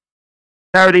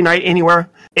Saturday night anywhere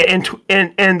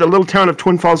in the little town of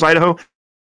Twin Falls, Idaho?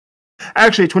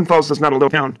 Actually, Twin Falls is not a little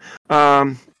town.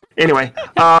 Anyway.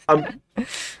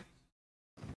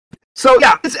 So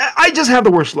yeah, I just have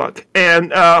the worst luck,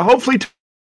 and hopefully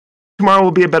tomorrow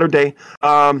will be a better day.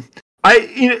 What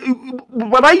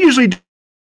I usually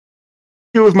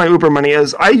do with my Uber money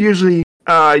is I usually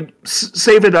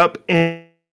save it up, and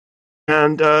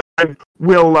I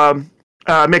will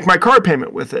make my car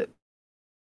payment with it.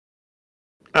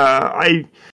 I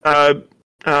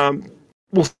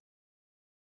will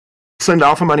send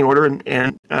off a money order,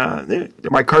 and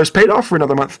my car is paid off for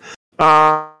another month.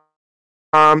 Yeah,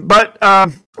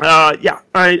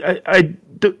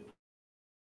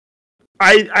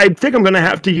 I think I'm going to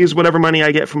have to use whatever money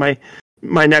I get from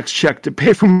my next check to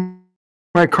pay for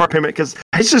my car payment, because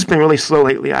it's just been really slow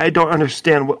lately. I don't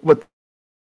understand what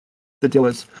the deal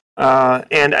is,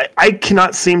 and I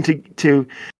cannot seem to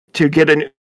get an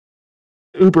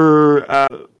Uber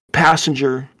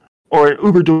passenger or an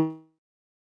Uber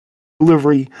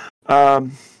delivery to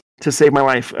save my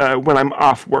life when I'm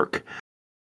off work.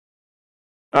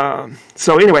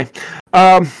 So anyway,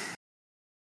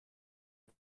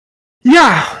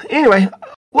 yeah. Anyway,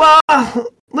 well,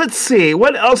 let's see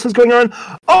what else is going on.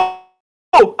 By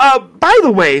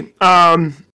the way,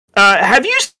 have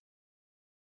you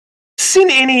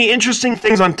seen any interesting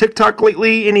things on TikTok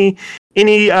lately? Any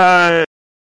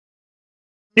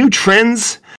new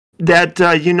trends that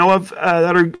you know of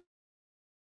that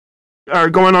are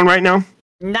going on right now?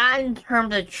 Not in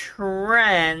terms of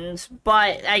trends,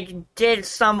 but I did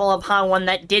stumble upon one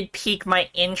that did pique my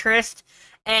interest.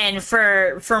 And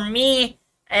for me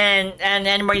and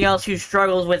anybody else who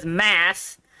struggles with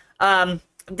math,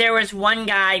 there was one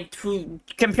guy who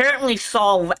can apparently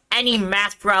solve any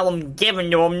math problem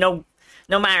given to him, no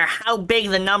matter how big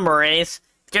the number is.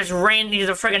 Just ran these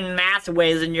friggin' math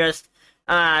ways and just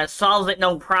solves it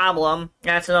no problem.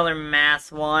 That's another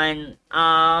math one.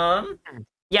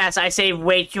 Yes, I save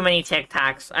way too many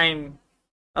TikToks. I'm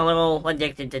a little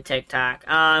addicted to TikTok.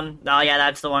 Oh yeah,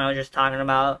 that's the one I was just talking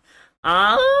about.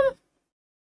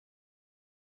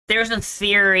 There's a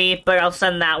theory, but I'll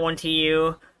send that one to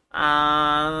you.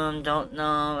 Don't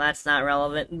know. That's not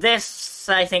relevant. This,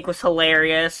 I think, was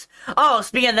hilarious. Oh,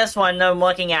 speaking of this one, I'm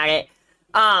looking at it.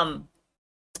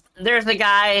 There's a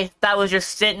guy that was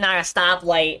just sitting on a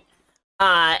stoplight,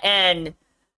 and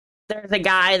there's a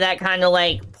guy that kind of,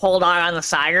 like, pulled out on the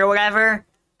side or whatever.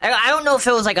 I don't know if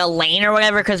it was, like, a lane or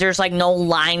whatever, because there's, like, no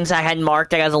lines that had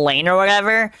marked it as a lane or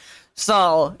whatever.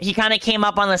 So, he kind of came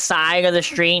up on the side of the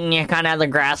street, and you kind of had the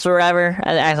grass or whatever,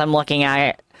 as I'm looking at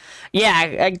it.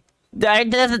 Yeah,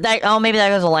 maybe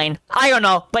that was a lane. I don't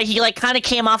know, but he, like, kind of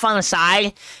came off on the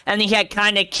side, and he had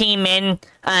kind of came in,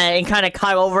 and kind of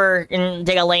cut over and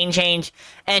did a lane change,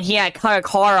 and he had cut a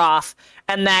car off,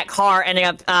 and that car ended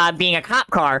up being a cop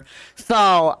car.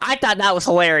 So, I thought that was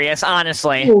hilarious,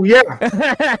 honestly. Oh, yeah.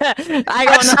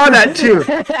 I saw that, too.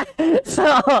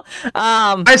 So,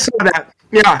 I saw that.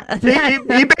 Yeah,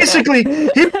 he basically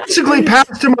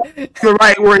passed him on the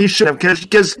right where he should have,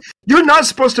 because you're not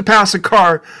supposed to pass a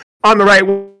car on the right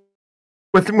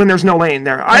when there's no lane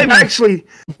there. I've actually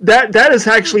that has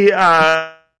actually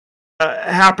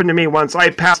happened to me once.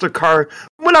 I passed a car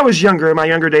when I was younger, in my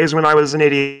younger days when I was an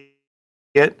idiot.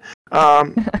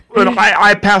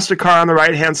 I passed a car on the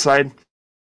right hand side.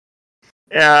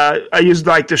 I used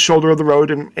like the shoulder of the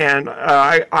road, and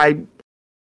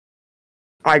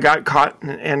I got caught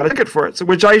and I took it for it,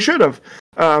 which I should have.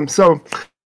 There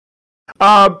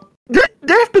have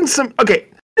been some. Okay,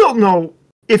 I don't know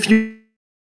if you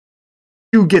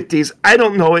get these. I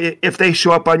don't know if they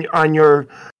show up on your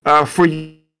for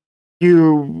you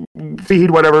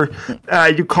feed, whatever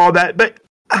you call that. But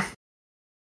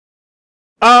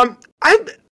I'm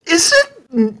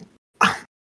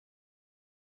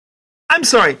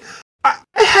sorry. I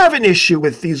have an issue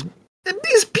with these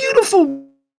beautiful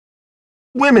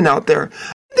women out there.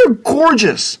 They're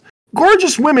gorgeous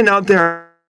women out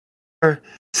there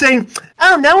saying,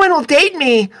 "Oh, no one will date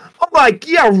me." I'm like,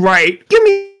 yeah, right. Give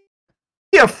me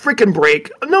a freaking break.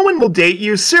 No one will date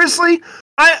you. Seriously,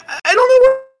 I don't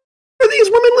know where these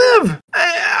women live.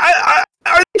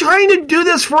 Are they trying to do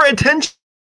this for attention?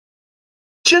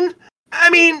 I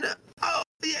mean,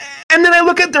 and then I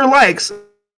look at their likes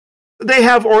they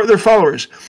have, or their followers,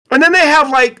 and then they have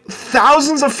like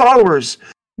thousands of followers.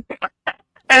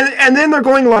 And then they're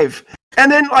going live. And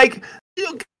then, like,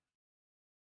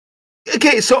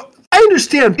 okay, so I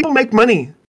understand people make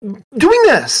money doing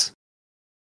this.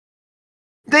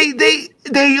 No, correct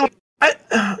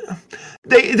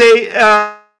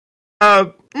me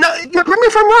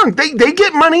if I'm wrong. They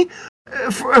get money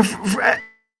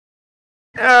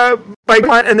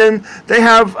by, and then they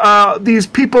have these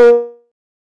people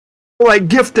like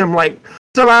gift them like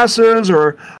sunglasses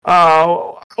or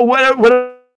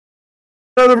whatever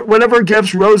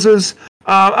gifts, roses,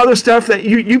 other stuff that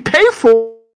you pay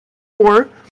for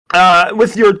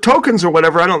with your tokens or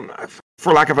whatever. I don't,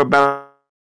 for lack of a better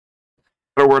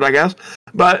word, I guess.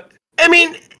 But I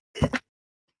mean,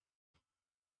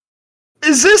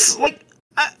 is this like?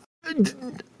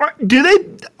 Do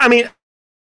they? I mean,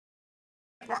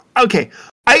 okay.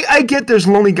 I get there's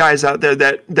lonely guys out there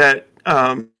that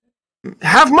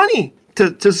have money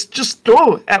to just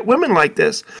throw at women like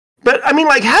this. But I mean,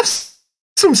 like, have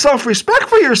some self-respect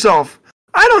for yourself.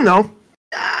 I don't know.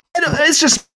 It's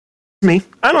just me.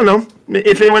 I don't know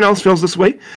if anyone else feels this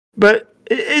way, but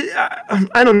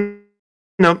I don't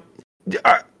know.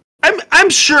 I'm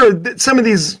sure that some of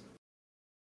these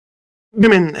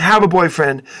women have a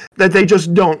boyfriend that they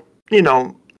just don't,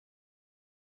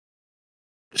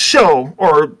 show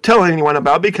or tell anyone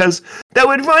about, because that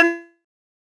would ruin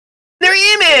their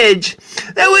image.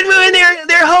 That would ruin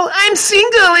their whole "I'm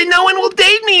single and no one will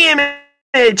date me"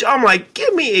 image. I'm like,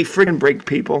 give me a freaking break,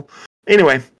 people.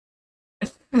 Anyway,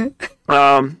 does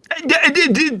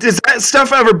that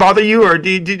stuff ever bother you, or do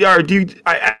you?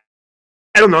 I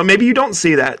don't know. Maybe you don't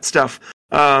see that stuff.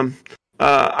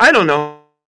 I don't know.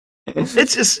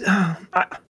 It's just I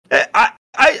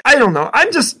don't know.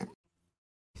 I'm just.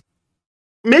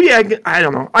 Maybe I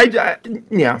don't know.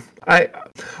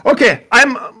 Okay.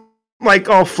 I'm like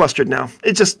all flustered now.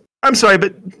 It just, I'm sorry,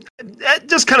 but it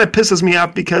just kind of pisses me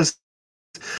off, because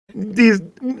these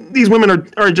women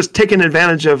are just taking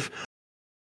advantage of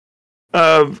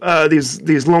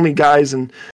these lonely guys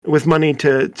and with money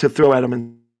to throw at them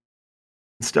and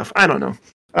stuff. I don't know.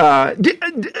 I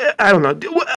don't know.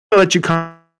 I'll let you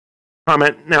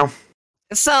comment now.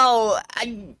 So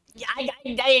I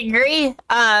agree.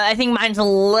 I think mine's a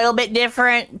little bit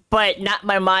different, but not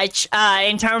by much.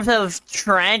 In terms of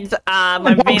trends, I've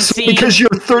been seeing... Because you're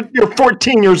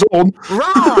 14 years old.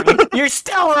 Wrong! You're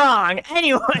still wrong!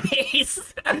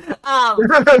 Anyways.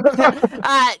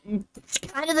 It's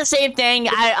kind of the same thing.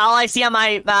 All I see on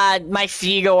my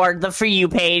feed, or the For You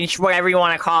page, whatever you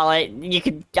want to call it,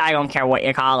 I don't care what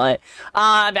you call it.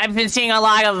 I've been seeing a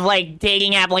lot of, like,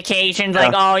 dating applications,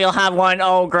 like, you'll have one,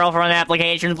 girlfriend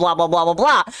applications, blah, blah, blah, blah,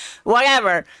 blah.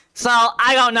 Whatever. So,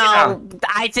 I don't know. Yeah.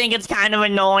 I think it's kind of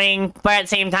annoying, but at the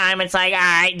same time, it's like,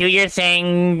 alright, do your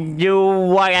thing, do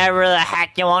whatever the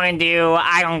heck you want to do,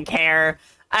 I don't care.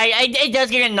 It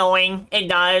does get annoying, it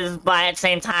does, but at the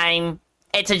same time,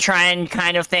 it's a trend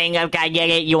kind of thing. I get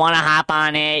it, you want to hop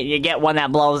on it, you get one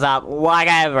that blows up,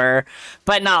 whatever.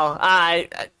 But no,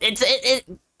 it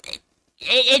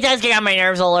does get on my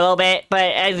nerves a little bit,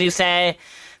 but as you said,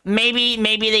 maybe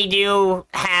they do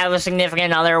have a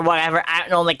significant other, whatever. I don't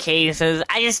know the cases.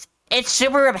 It's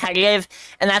super repetitive,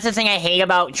 and that's the thing I hate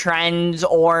about trends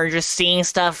or just seeing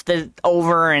stuff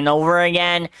over and over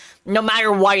again. No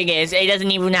matter what it is, it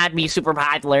doesn't even have to be super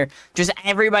popular. Just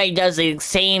everybody does the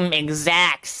same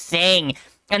exact thing,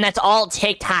 and that's all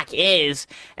TikTok is.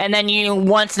 And then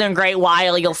once in a great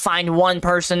while, you'll find one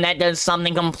person that does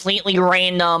something completely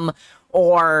random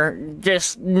or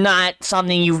just not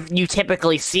something you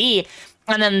typically see,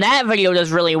 and then that video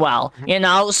does really well,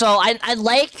 So I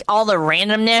like all the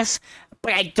randomness,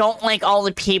 but I don't like all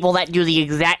the people that do the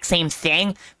exact same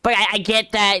thing. But I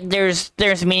get that there's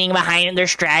meaning behind it,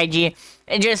 there's strategy.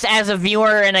 And just as a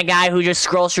viewer and a guy who just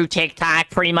scrolls through TikTok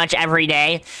pretty much every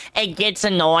day, it gets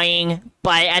annoying,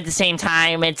 but at the same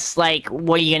time, it's like,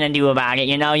 what are you gonna do about it,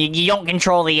 You don't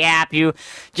control the app, you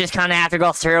just kind of have to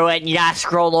go through it, and you gotta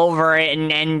scroll over it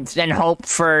and hope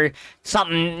for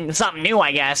something new,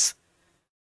 I guess.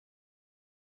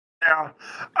 Yeah.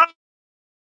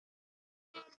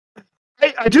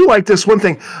 I do like this one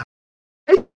thing.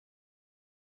 I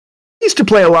used to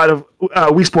play a lot of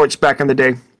Wii Sports back in the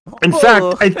day. In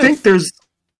fact, I think there's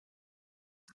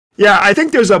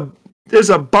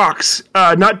a box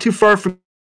not too far from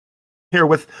here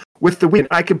with the Wii.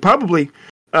 I could probably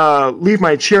leave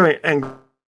my chair and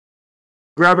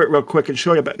grab it real quick and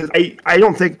show you. But I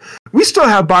don't think we still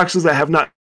have boxes that have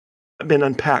not been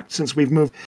unpacked since we've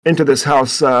moved into this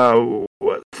house for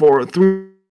 4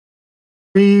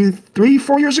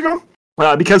 years ago,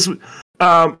 because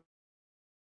my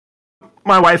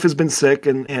wife has been sick,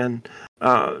 and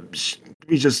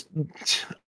we just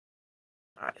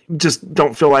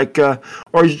don't feel like,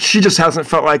 or she just hasn't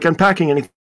felt like unpacking anything.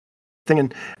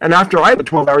 And after I have a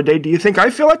 12-hour day, do you think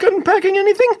I feel like unpacking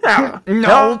anything?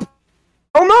 No.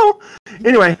 Oh no.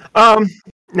 Anyway,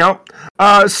 no.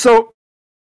 So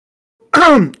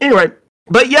anyway,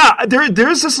 but yeah,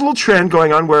 there's this little trend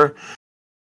going on where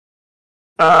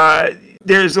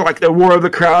there's like the war of the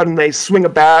crowd, and they swing a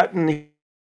bat, and you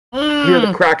hear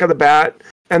the crack of the bat,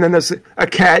 and then there's a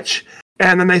catch,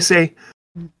 and then they say,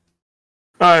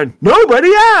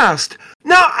 nobody asked.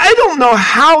 Now, I don't know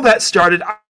how that started.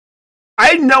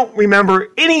 I don't remember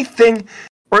anything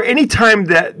or any time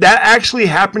that actually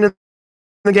happened in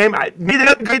the game. Maybe they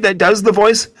got the guy that does the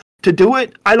voice to do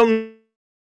it. I don't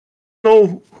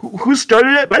know who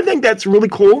started it, but I think that's really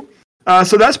cool.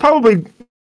 So that's probably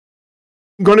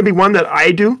going to be one that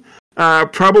I do.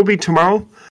 Probably tomorrow.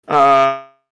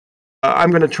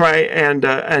 I'm going to try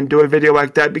and do a video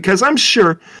like that because I'm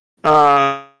sure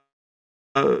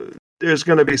there's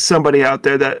going to be somebody out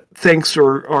there that thinks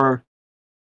there's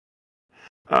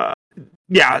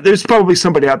probably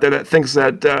somebody out there that thinks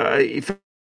that a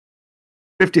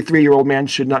 53-year-old man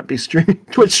should not be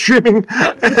Twitch streaming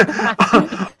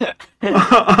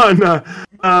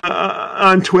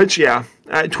on Twitch. Yeah,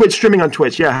 Twitch streaming on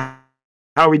Twitch. Yeah,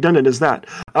 how redundant is that?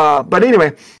 But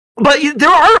anyway, there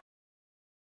are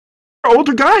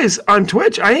older guys on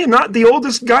Twitch. I am not the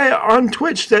oldest guy on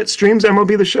Twitch that streams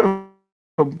MLB The Show.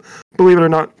 Believe it or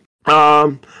not.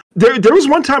 There was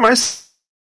one time I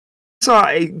saw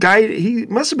a guy, he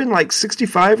must have been like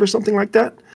 65 or something like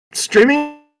that,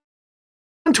 streaming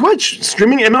on Twitch,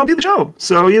 streaming MLB The Show.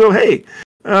 So, hey,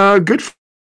 good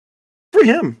for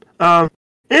him.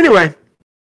 Anyway,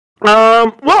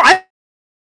 I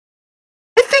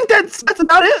think that's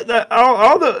about it.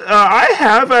 All the I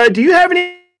have. Do you have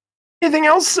anything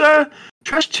else,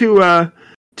 Trash, to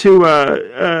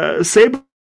say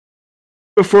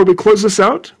before we close this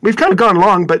out? We've kind of gone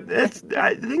long, but I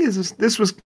think this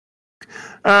was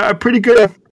a pretty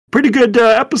good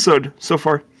episode so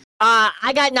far.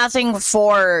 I got nothing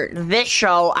for this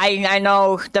show. I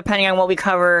know, depending on what we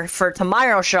cover for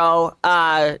tomorrow's show,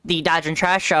 the Dodge and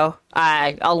Trash show,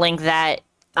 I'll link that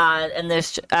in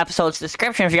this episode's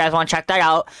description if you guys want to check that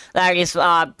out. That is,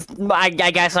 I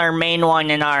guess, our main one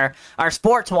and our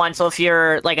sports one. So if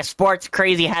you're like a sports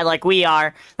crazy head like we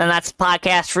are, then that's a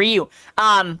podcast for you.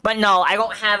 But no, I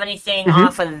don't have anything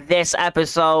off of this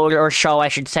episode or show, I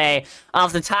should say,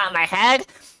 off the top of my head.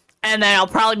 And then I'll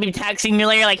probably be texting you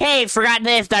later like, hey, forgot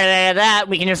this, that.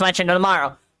 We can just mention it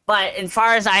tomorrow. But as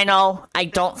far as I know, I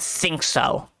don't think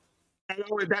so.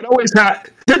 That always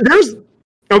there's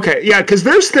okay, yeah, because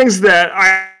there's things that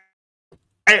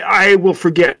I will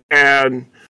forget, and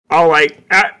I'll like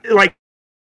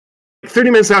 30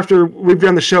 minutes after we've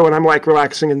done the show, and I'm like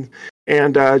relaxing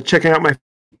and checking out my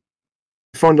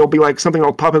phone. There'll be like something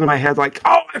will pop into my head, like,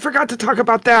 oh, I forgot to talk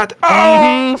about that.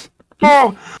 Oh,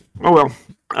 oh well.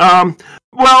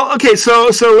 Well, okay, so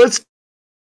let's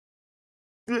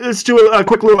do a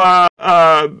quick little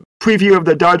preview of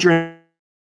the Dodger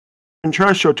and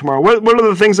Trash show tomorrow. What are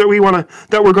the things that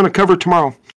we're going to cover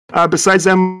tomorrow besides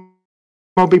MLB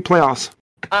playoffs?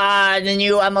 The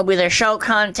new MLB The Show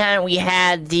content. We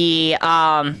had the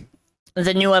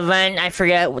new event. I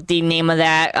forget what the name of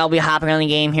that. I'll be hopping on the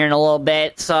game here in a little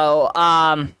bit. So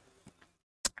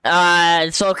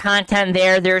content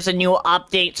there. There's a new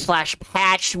update /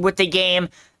 patch with the game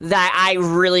that I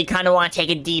really kind of want to take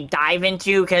a deep dive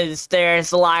into because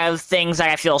there's a lot of things that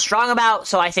I feel strong about.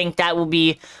 So I think that will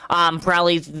be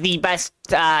probably the best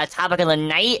topic of the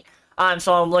night.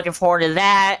 So I'm looking forward to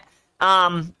that.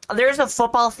 There's a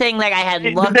football thing that I had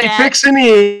looked at. Did they fix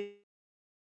any?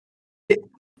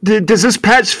 Does this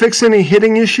patch fix any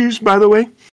hitting issues, by the way?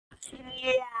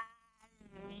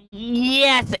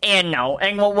 Yes and no,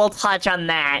 and we'll touch on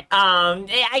that.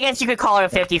 I guess you could call it a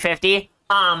 50-50.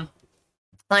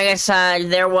 Like I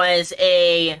said, there was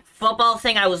a football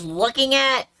thing I was looking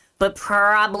at, but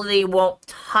probably won't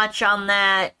touch on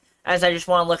that, as I just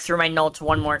want to look through my notes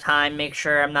one more time, make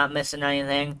sure I'm not missing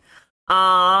anything.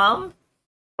 Oh,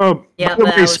 yeah, by the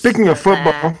way, speaking of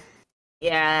football...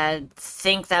 Yeah, I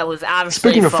think that was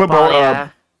obviously speaking of football, yeah.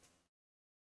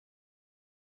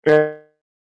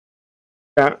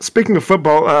 Speaking of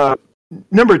football,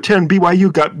 number 10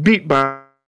 BYU got beat by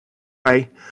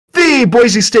the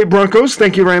Boise State Broncos.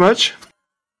 Thank you very much.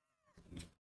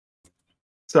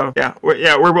 So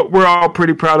we're all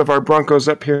pretty proud of our Broncos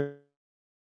up here.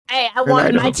 Hey, I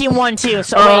won. My team won too.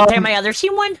 So wait, did my other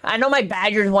team win? I know my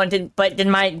Badgers won, but did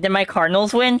my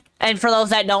Cardinals win? And for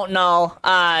those that don't know,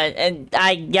 and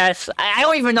I guess I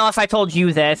don't even know if I told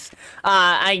you this.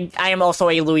 I am also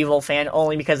a Louisville fan,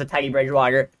 only because of Teddy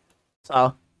Bridgewater.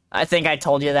 So I think I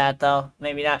told you that though.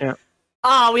 Maybe not. Yeah.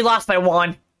 Oh, we lost by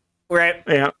 1. Right.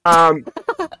 Yeah.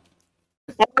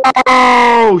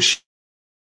 Oh shoot.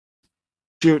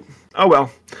 Oh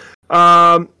well.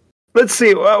 Let's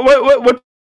see. What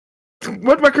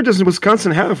record does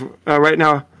Wisconsin have right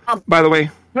now? By the way.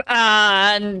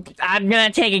 I'm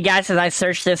gonna take a guess as I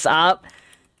search this up.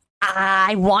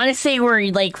 I want to say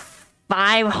we're like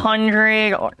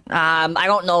 500. Or, I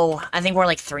don't know. I think we're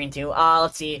like 3-2.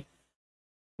 Let's see.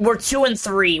 We're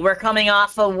 2-3. We're coming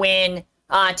off a win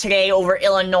today over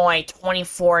Illinois,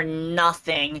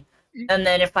 24-0. And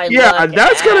then if I look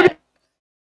that's gonna be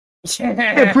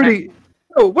Yeah, pretty.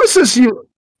 Oh, what's this?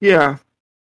 Yeah.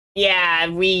 Yeah,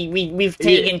 we've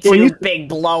taken Well, two big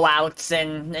blowouts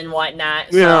and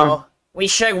whatnot, so Yeah. we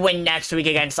should win next week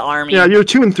against Army. Yeah, you're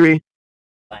 2-3.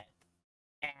 But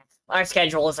our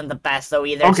schedule isn't the best though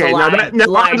either. Okay, it's a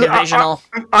lot of divisional.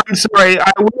 I'm sorry.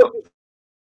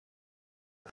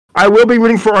 I will be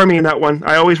rooting for Army in that one.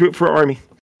 I always root for Army.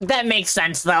 That makes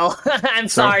sense though. I'm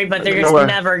sorry, but they're just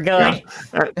never good.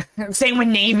 Yeah. Same with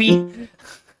Navy.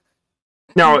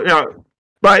 No,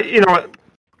 but you know what?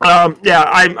 Yeah,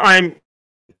 I'm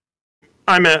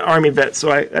an Army vet,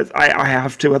 so I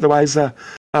have to. Otherwise,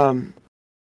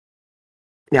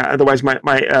 otherwise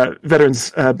my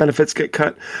veterans benefits get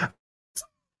cut.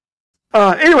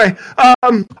 Anyway,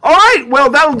 all right. Well,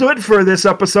 that'll do it for this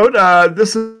episode.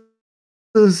 This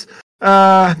is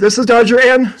Dodger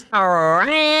and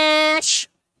Trash.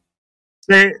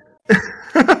 That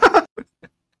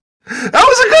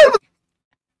was a good.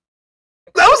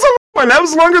 That was a long one. That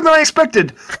was longer than I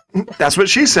expected. That's what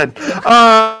she said.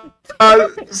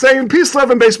 Saying peace,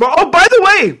 love, and baseball. Oh, by the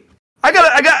way, I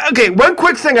got. Okay, one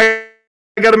quick thing I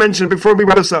got to mention before we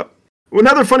wrap this up.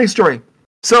 Another funny story.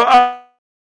 So,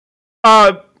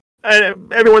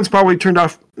 everyone's probably turned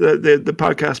off the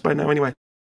podcast by now. Anyway,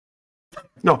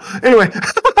 no. Anyway,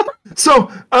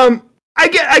 so I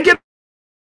get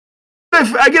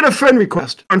a friend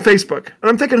request on Facebook, and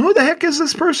I'm thinking, who the heck is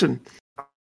this person?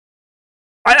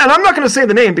 And I'm not going to say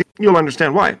the name, but you'll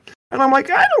understand why. And I'm like,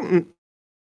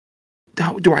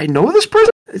 do I know this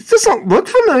person? It doesn't look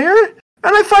familiar.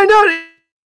 And I find out,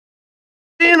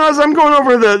 as I'm going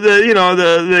over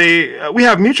we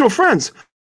have mutual friends.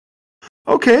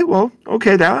 Okay, well,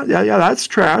 okay, that's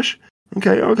Trash.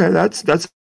 Okay, that's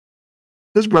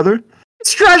his brother.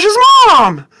 It's Trash's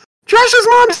mom. Trash's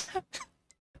mom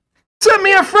sent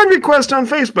me a friend request on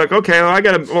Facebook. Okay, well, I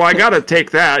gotta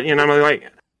take that. I'm like.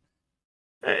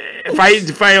 If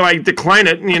I like decline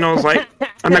it, it's like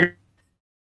I'm not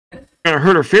gonna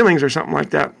hurt her feelings or something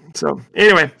like that. So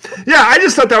anyway, yeah, I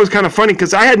just thought that was kind of funny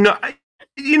because I had I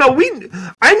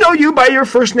know you by your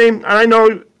first name, and I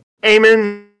know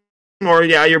Eamon, or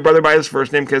your brother by his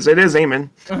first name because it is Eamon.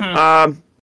 Mm-hmm.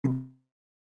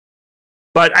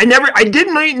 But I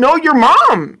didn't know your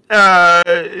mom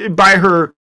by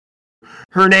her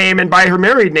name and by her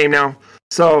married name now.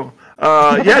 So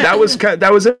that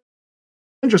was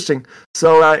interesting.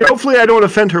 So hopefully I don't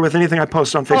offend her with anything I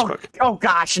post on Facebook. Oh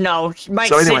gosh, no. My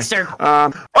sister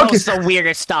posts the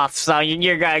weirdest stuff, so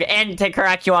you're good. And to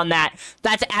correct you on that,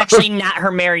 that's actually not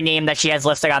her married name that she has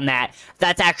listed on that.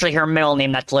 That's actually her middle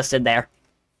name that's listed there.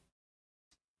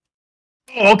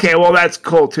 Okay, well that's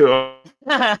cool too.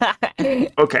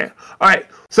 Okay. All right.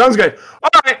 Sounds good.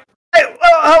 All right.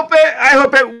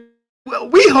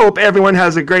 We hope everyone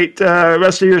has a great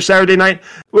rest of your Saturday night.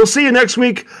 We'll see you next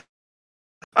week.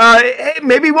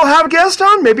 Maybe we'll have a guest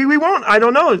on. Maybe we won't. I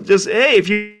don't know. Just if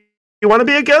you want to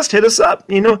be a guest, hit us up.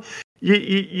 You know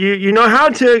how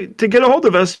to get a hold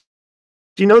of us.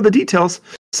 You know the details.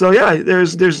 So yeah,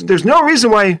 there's no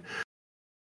reason why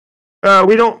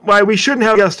we shouldn't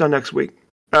have a guest on next week.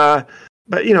 But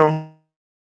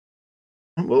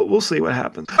we'll see what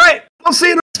happens. All right, we'll see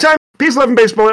you next time. Peace, love, and baseball.